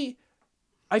 eventually,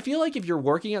 I feel like if you're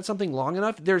working at something long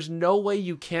enough, there's no way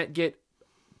you can't get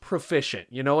proficient.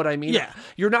 You know what I mean? Yeah.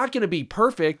 You're not gonna be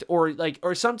perfect, or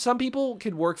some people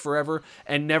could work forever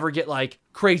and never get like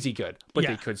crazy good, but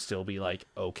Yeah. they could still be like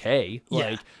okay. Yeah.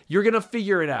 Like you're gonna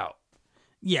figure it out.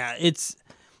 yeah,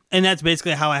 and that's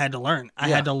basically how I had to learn. I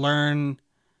had to learn.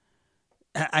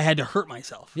 I had to hurt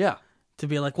myself Yeah. to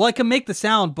be like, well, I can make the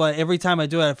sound, but every time I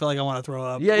do it, I feel like I want to throw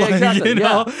up. Yeah, yeah, Like,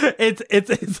 exactly,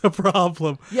 it's a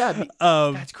problem. Yeah.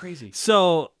 Um, That's crazy.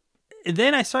 So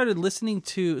then I started listening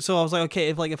to. So I was like, okay,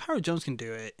 if Howard Jones can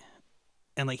do it,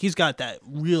 and like he's got an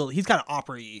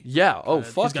opera-y. Yeah. Oh,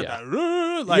 He's fuck got yeah.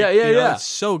 that. Yeah. It's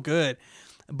so good.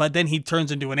 But then he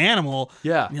turns into an animal.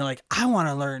 Yeah. And you're like, I want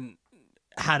to learn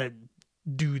how to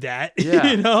do that.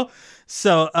 Yeah.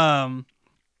 So I'm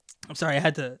sorry, I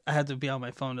had to be on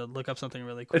my phone to look up something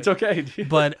really quick. It's okay, dude.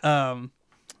 But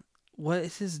what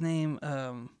is his name?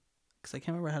 Because I can't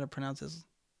remember how to pronounce his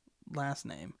last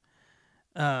name.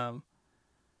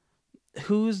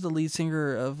 Who's the lead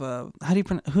singer of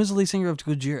who's the lead singer of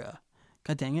Gojira?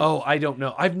 God dang it. Oh, I don't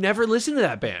know. I've never listened to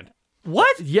that band.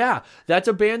 What? Yeah, that's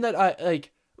a band that I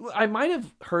like. I might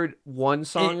have heard one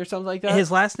song or something like that. His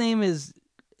last name is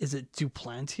it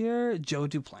Duplantier? Joe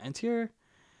Duplantier?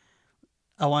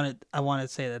 I want to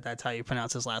say that that's how you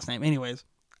pronounce his last name. Anyways,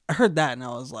 I heard that and I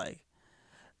was like,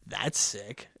 that's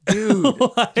sick. dude,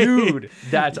 Like- dude,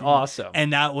 that's awesome.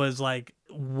 And that was like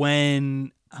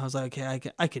when I was like,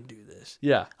 okay, I can do this.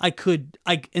 Yeah,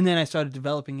 And then I started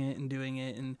developing it and doing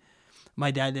it, and my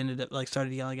dad ended up like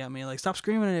started yelling at me like, stop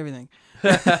screaming and everything.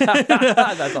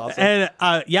 that's awesome. And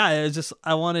it was just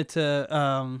I wanted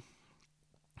to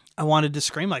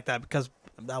scream like that because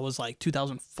that was like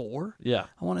 2004. Yeah.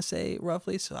 I want to say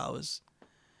roughly. So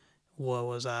what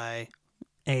was I?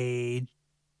 A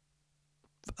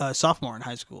sophomore in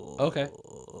high school. Okay.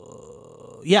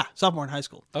 Yeah, sophomore in high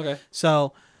school. Okay.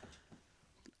 So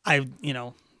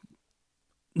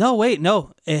no, wait,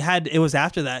 no. It was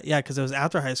after that. Yeah, because it was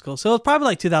after high school. So it was probably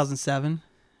like 2007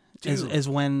 is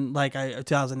when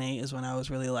 2008 is when I was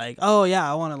really like, oh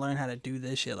yeah, I want to learn how to do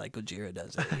this shit like Gojira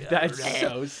does it. Yeah. That's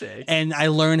so sick. And I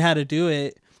learned how to do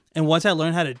it. And once I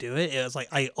learned how to do it, it was like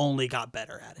I only got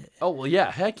better at it. Oh, well,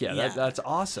 yeah. Heck yeah. Yeah. That's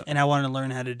awesome. And I wanted to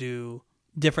learn how to do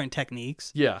different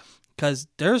techniques. Yeah. Because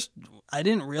I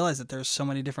didn't realize that there's so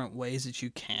many different ways that you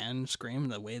can scream.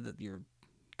 The way that you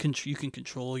can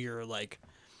control your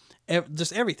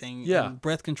just everything. Yeah. And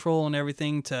breath control and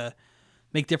everything to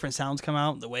make different sounds come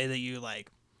out. The way that you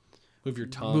Move your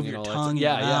tongue. move and your all that tongue,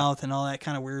 stuff. your mouth, and all that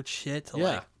kind of weird shit.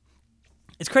 Yeah.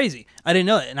 It's crazy. I didn't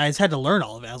know it, and I just had to learn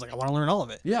all of it. I was like, I want to learn all of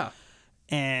it. Yeah.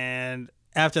 And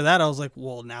after that, I was like,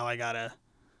 well, now I gotta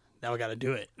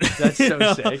do it. That's You so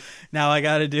know? sick. Now I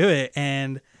gotta do it,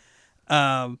 and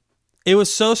it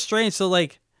was so strange. So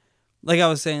like I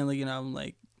was saying, I'm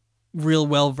like real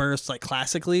well versed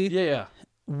classically. Yeah. Yeah.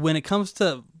 When it comes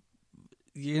to,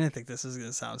 you're gonna think this is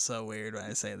gonna sound so weird when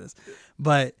I say this,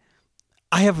 but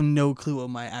I have no clue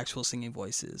what my actual singing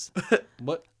voice is.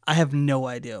 What? I have no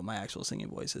idea what my actual singing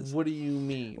voice is. What do you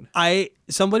mean?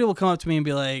 Somebody will come up to me and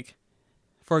be like,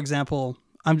 for example,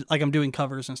 I'm doing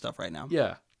covers and stuff right now.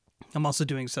 Yeah. I'm also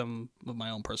doing some of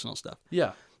my own personal stuff.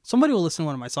 Yeah. Somebody will listen to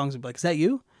one of my songs and be like, is that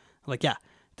you? I'm like, yeah.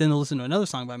 Then they'll listen to another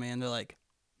song by me and they're like,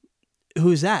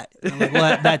 who's that? And I'm like,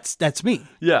 well, that's me.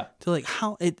 Yeah. They're like,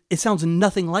 how? It sounds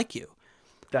nothing like you.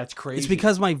 That's crazy. It's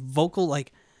because my vocal,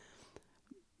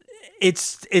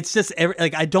 it's just,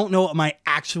 I don't know what my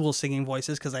actual singing voice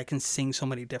is because I can sing so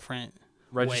many different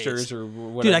registers ways. or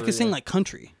whatever. Dude, I can sing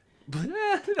country.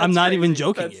 I'm not even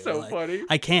joking. That's so funny.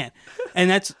 I can't. And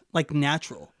that's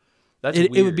natural. That's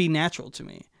it weird. would be natural to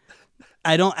me.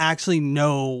 I don't actually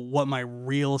know what my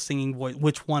real singing voice,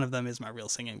 which one of them is my real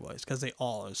singing voice, because they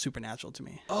all are supernatural to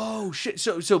me. Oh shit!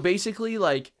 So basically,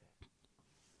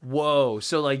 whoa!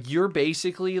 So you're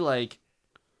basically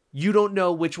you don't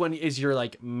know which one is your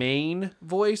main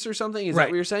voice or something. Is that Right.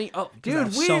 what you're saying? Oh, dude,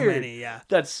 There's weird. so many, yeah.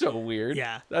 That's so weird.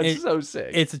 Yeah. That's so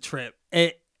sick. It's a trip.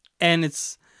 And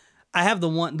it's, I have the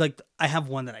one, I have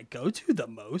one that I go to the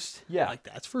most. Yeah.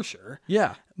 That's for sure.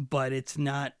 Yeah. But it's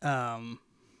not,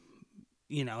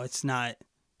 it's not,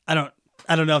 I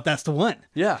don't know if that's the one.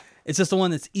 Yeah. It's just the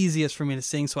one that's easiest for me to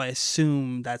sing, so I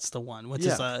assume that's the one, which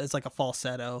is Yeah. it's like a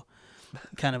falsetto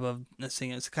kind of a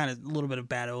singing. It's kind of a little bit of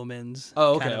Bad Omens.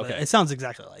 Oh, okay, kind of okay. It sounds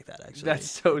exactly like that, actually.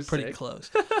 That's so pretty sick. close.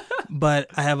 But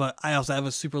I also have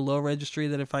a super low registry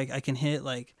that if I can hit,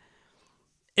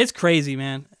 it's crazy,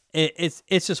 man. It's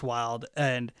just wild,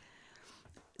 and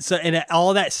so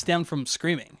all that stemmed from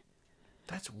screaming.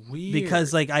 That's weird.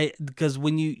 Because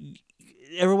when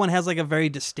everyone has a very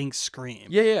distinct scream.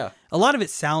 Yeah. A lot of it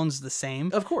sounds the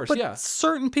same. Of course, but yeah.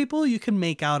 certain people you can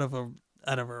make out of a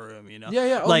room, Yeah,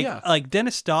 yeah. Oh, yeah. Like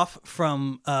Dennis Stoff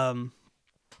from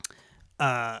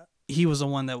he was the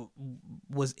one that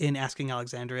was in Asking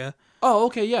Alexandria Oh,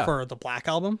 okay, yeah. for the Black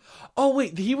Album. Oh,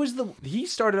 wait, he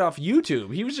started off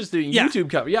YouTube. He was just doing Yeah. YouTube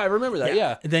cover. Yeah, I remember that.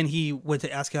 Yeah. And then he went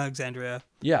to Asking Alexandria,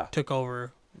 Yeah. took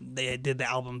over. They did the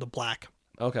album The Black.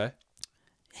 Okay.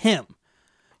 Him.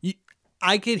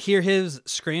 I could hear his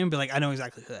scream and be like, I know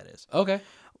exactly who that is. Okay.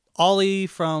 Ollie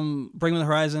from Bring Me the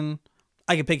Horizon,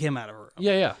 I could pick him out of a room.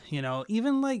 Yeah, yeah.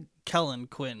 Even Kellen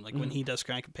Quinn, when he does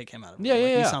scream, I can pick him out of a room. Yeah, yeah,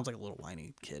 He yeah. sounds like a little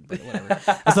whiny kid, but whatever.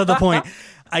 That's not the point.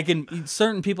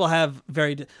 Certain people have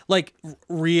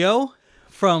Rio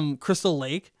from Crystal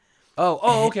Lake.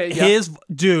 Oh, okay. Yeah. His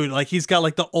dude, he's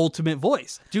got the ultimate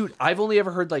voice. Dude, I've only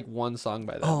ever heard one song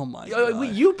by them. Oh my Yeah,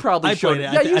 God. You probably I showed played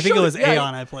it. Yeah, I you think it showed was Yeah.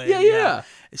 Aeon I played. Yeah.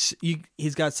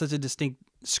 He's got such a distinct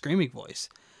screaming voice,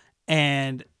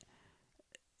 and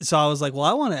so I was like, well,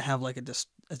 I want to have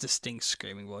a distinct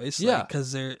screaming voice. Yeah.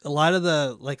 Because there a lot of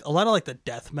the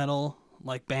death metal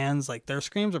bands, their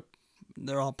screams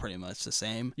they're all pretty much the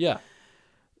same. Yeah.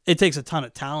 It takes a ton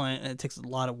of talent and it takes a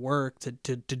lot of work to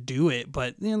do it,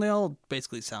 but they all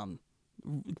basically sound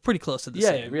pretty close to the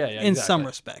same. Yeah, in exactly. some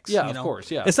respects. Yeah, of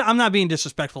course, yeah. I'm not being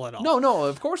disrespectful at all. No,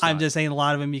 of course not. I'm just saying a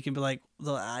lot of them you can be like,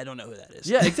 well, I don't know who that is.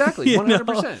 Yeah, exactly. You know?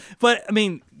 100%. But I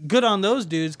mean, good on those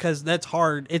dudes because that's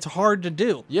hard. It's hard to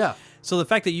do. Yeah. So the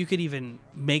fact that you could even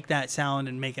make that sound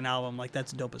and make an album,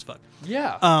 that's dope as fuck.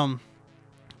 Yeah.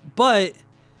 But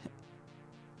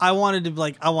I wanted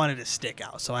to stick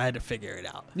out, so I had to figure it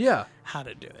out Yeah. how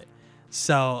to do it.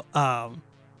 So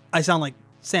I sound like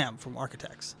Sam from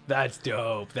Architects. That's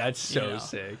dope. That's so You know.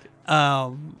 sick.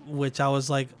 which I was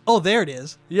like, oh, there it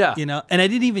is. Yeah. You know, and I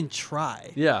didn't even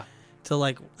try Yeah. to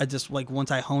like, I just like,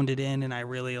 once I honed it in and I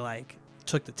really like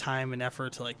took the time and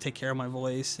effort to like take care of my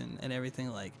voice and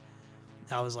everything, like,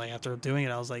 I was like, after doing it,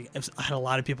 I was like, I had a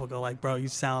lot of people go like, bro, you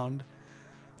sound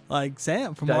like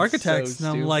Sam from That's Architects.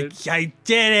 so and I'm like, stupid. I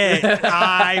did it.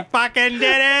 I fucking did it.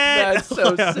 That's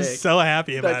so I sick. was so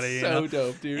happy about That's it. You so know?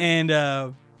 dope, dude. And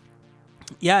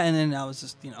yeah, and then I was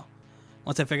just, you know,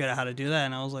 once I figured out how to do that,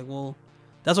 and I was like, well,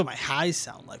 that's what my highs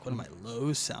sound like. What do my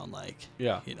lows sound like?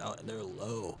 Yeah. You know, and they're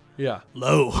low, Yeah.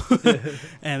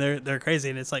 and they're crazy.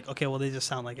 And it's like, okay, well, they just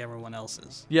sound like everyone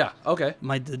else's. Yeah. Okay.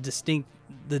 The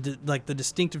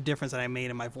distinctive difference that I made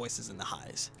in my voice is in the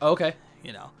highs. Okay.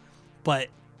 You know, but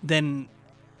then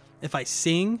if I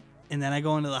sing and then I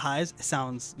go into the highs, it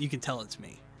sounds, you can tell it's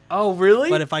me. Oh, really?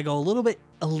 But if I go a little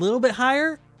bit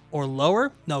higher or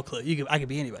lower, no clue. I could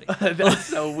be anybody. That's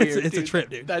so weird. It's a dude. trip,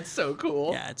 dude. That's so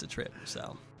cool. Yeah, it's a trip.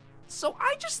 So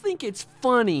I just think it's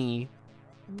funny.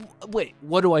 Wait,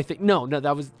 what do I think? No,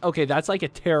 that was okay. That's like a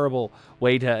terrible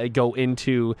way to go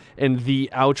into in the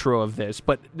outro of this.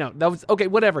 But no, that was okay.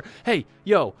 Whatever. Hey,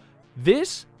 yo,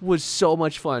 this was so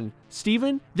much fun,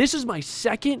 Steven. This is my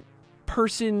second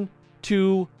person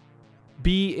to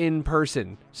be in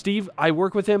person. Steve, I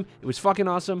work with him. It was fucking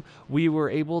awesome. We were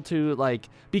able to like,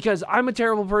 because I'm a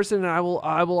terrible person and I will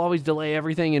always delay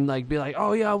everything and like be like,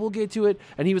 oh yeah, we'll get to it.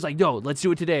 And he was like, no, let's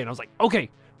do it today. And I was like, okay,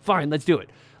 fine, let's do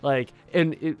it. Like,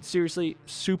 and it seriously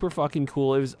super fucking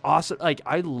cool. It was awesome. Like,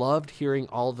 I loved hearing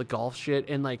all the golf shit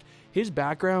and like his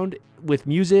background with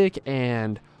music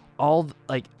and all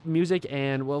like music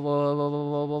and what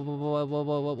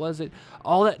was it?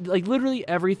 All that, like literally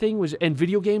everything was, and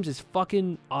video games is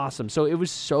fucking awesome. So it was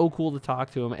so cool to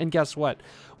talk to him. And guess what?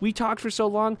 We talked for so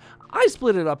long, I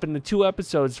split it up into 2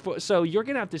 episodes. So you're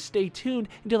going to have to stay tuned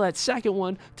until that second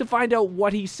one to find out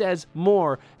what he says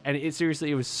more. And it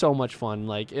seriously, it was so much fun.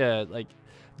 Like,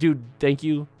 dude, thank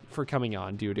you for coming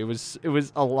on, dude. It was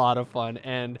a lot of fun.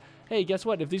 And hey, guess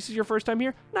what? If this is your first time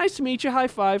here, nice to meet you. High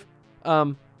five.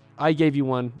 I gave you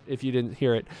one if you didn't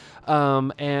hear it.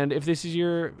 And if this is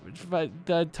your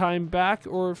time back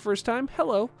or first time,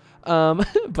 hello.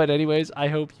 But anyways, I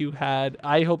hope you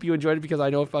enjoyed it because I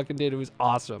know it fucking did. It was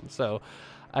awesome. So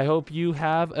I hope you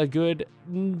have a good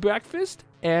breakfast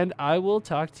and I will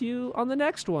talk to you on the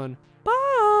next one.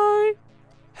 Bye.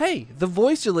 Hey, the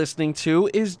voice you're listening to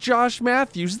is Josh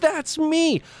Matthews. That's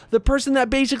me. The person that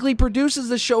basically produces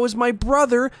the show is my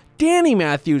brother, Danny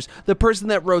Matthews. The person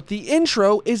that wrote the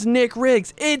intro is Nick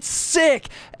Riggs. It's sick.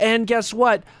 And guess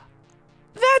what?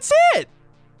 That's it.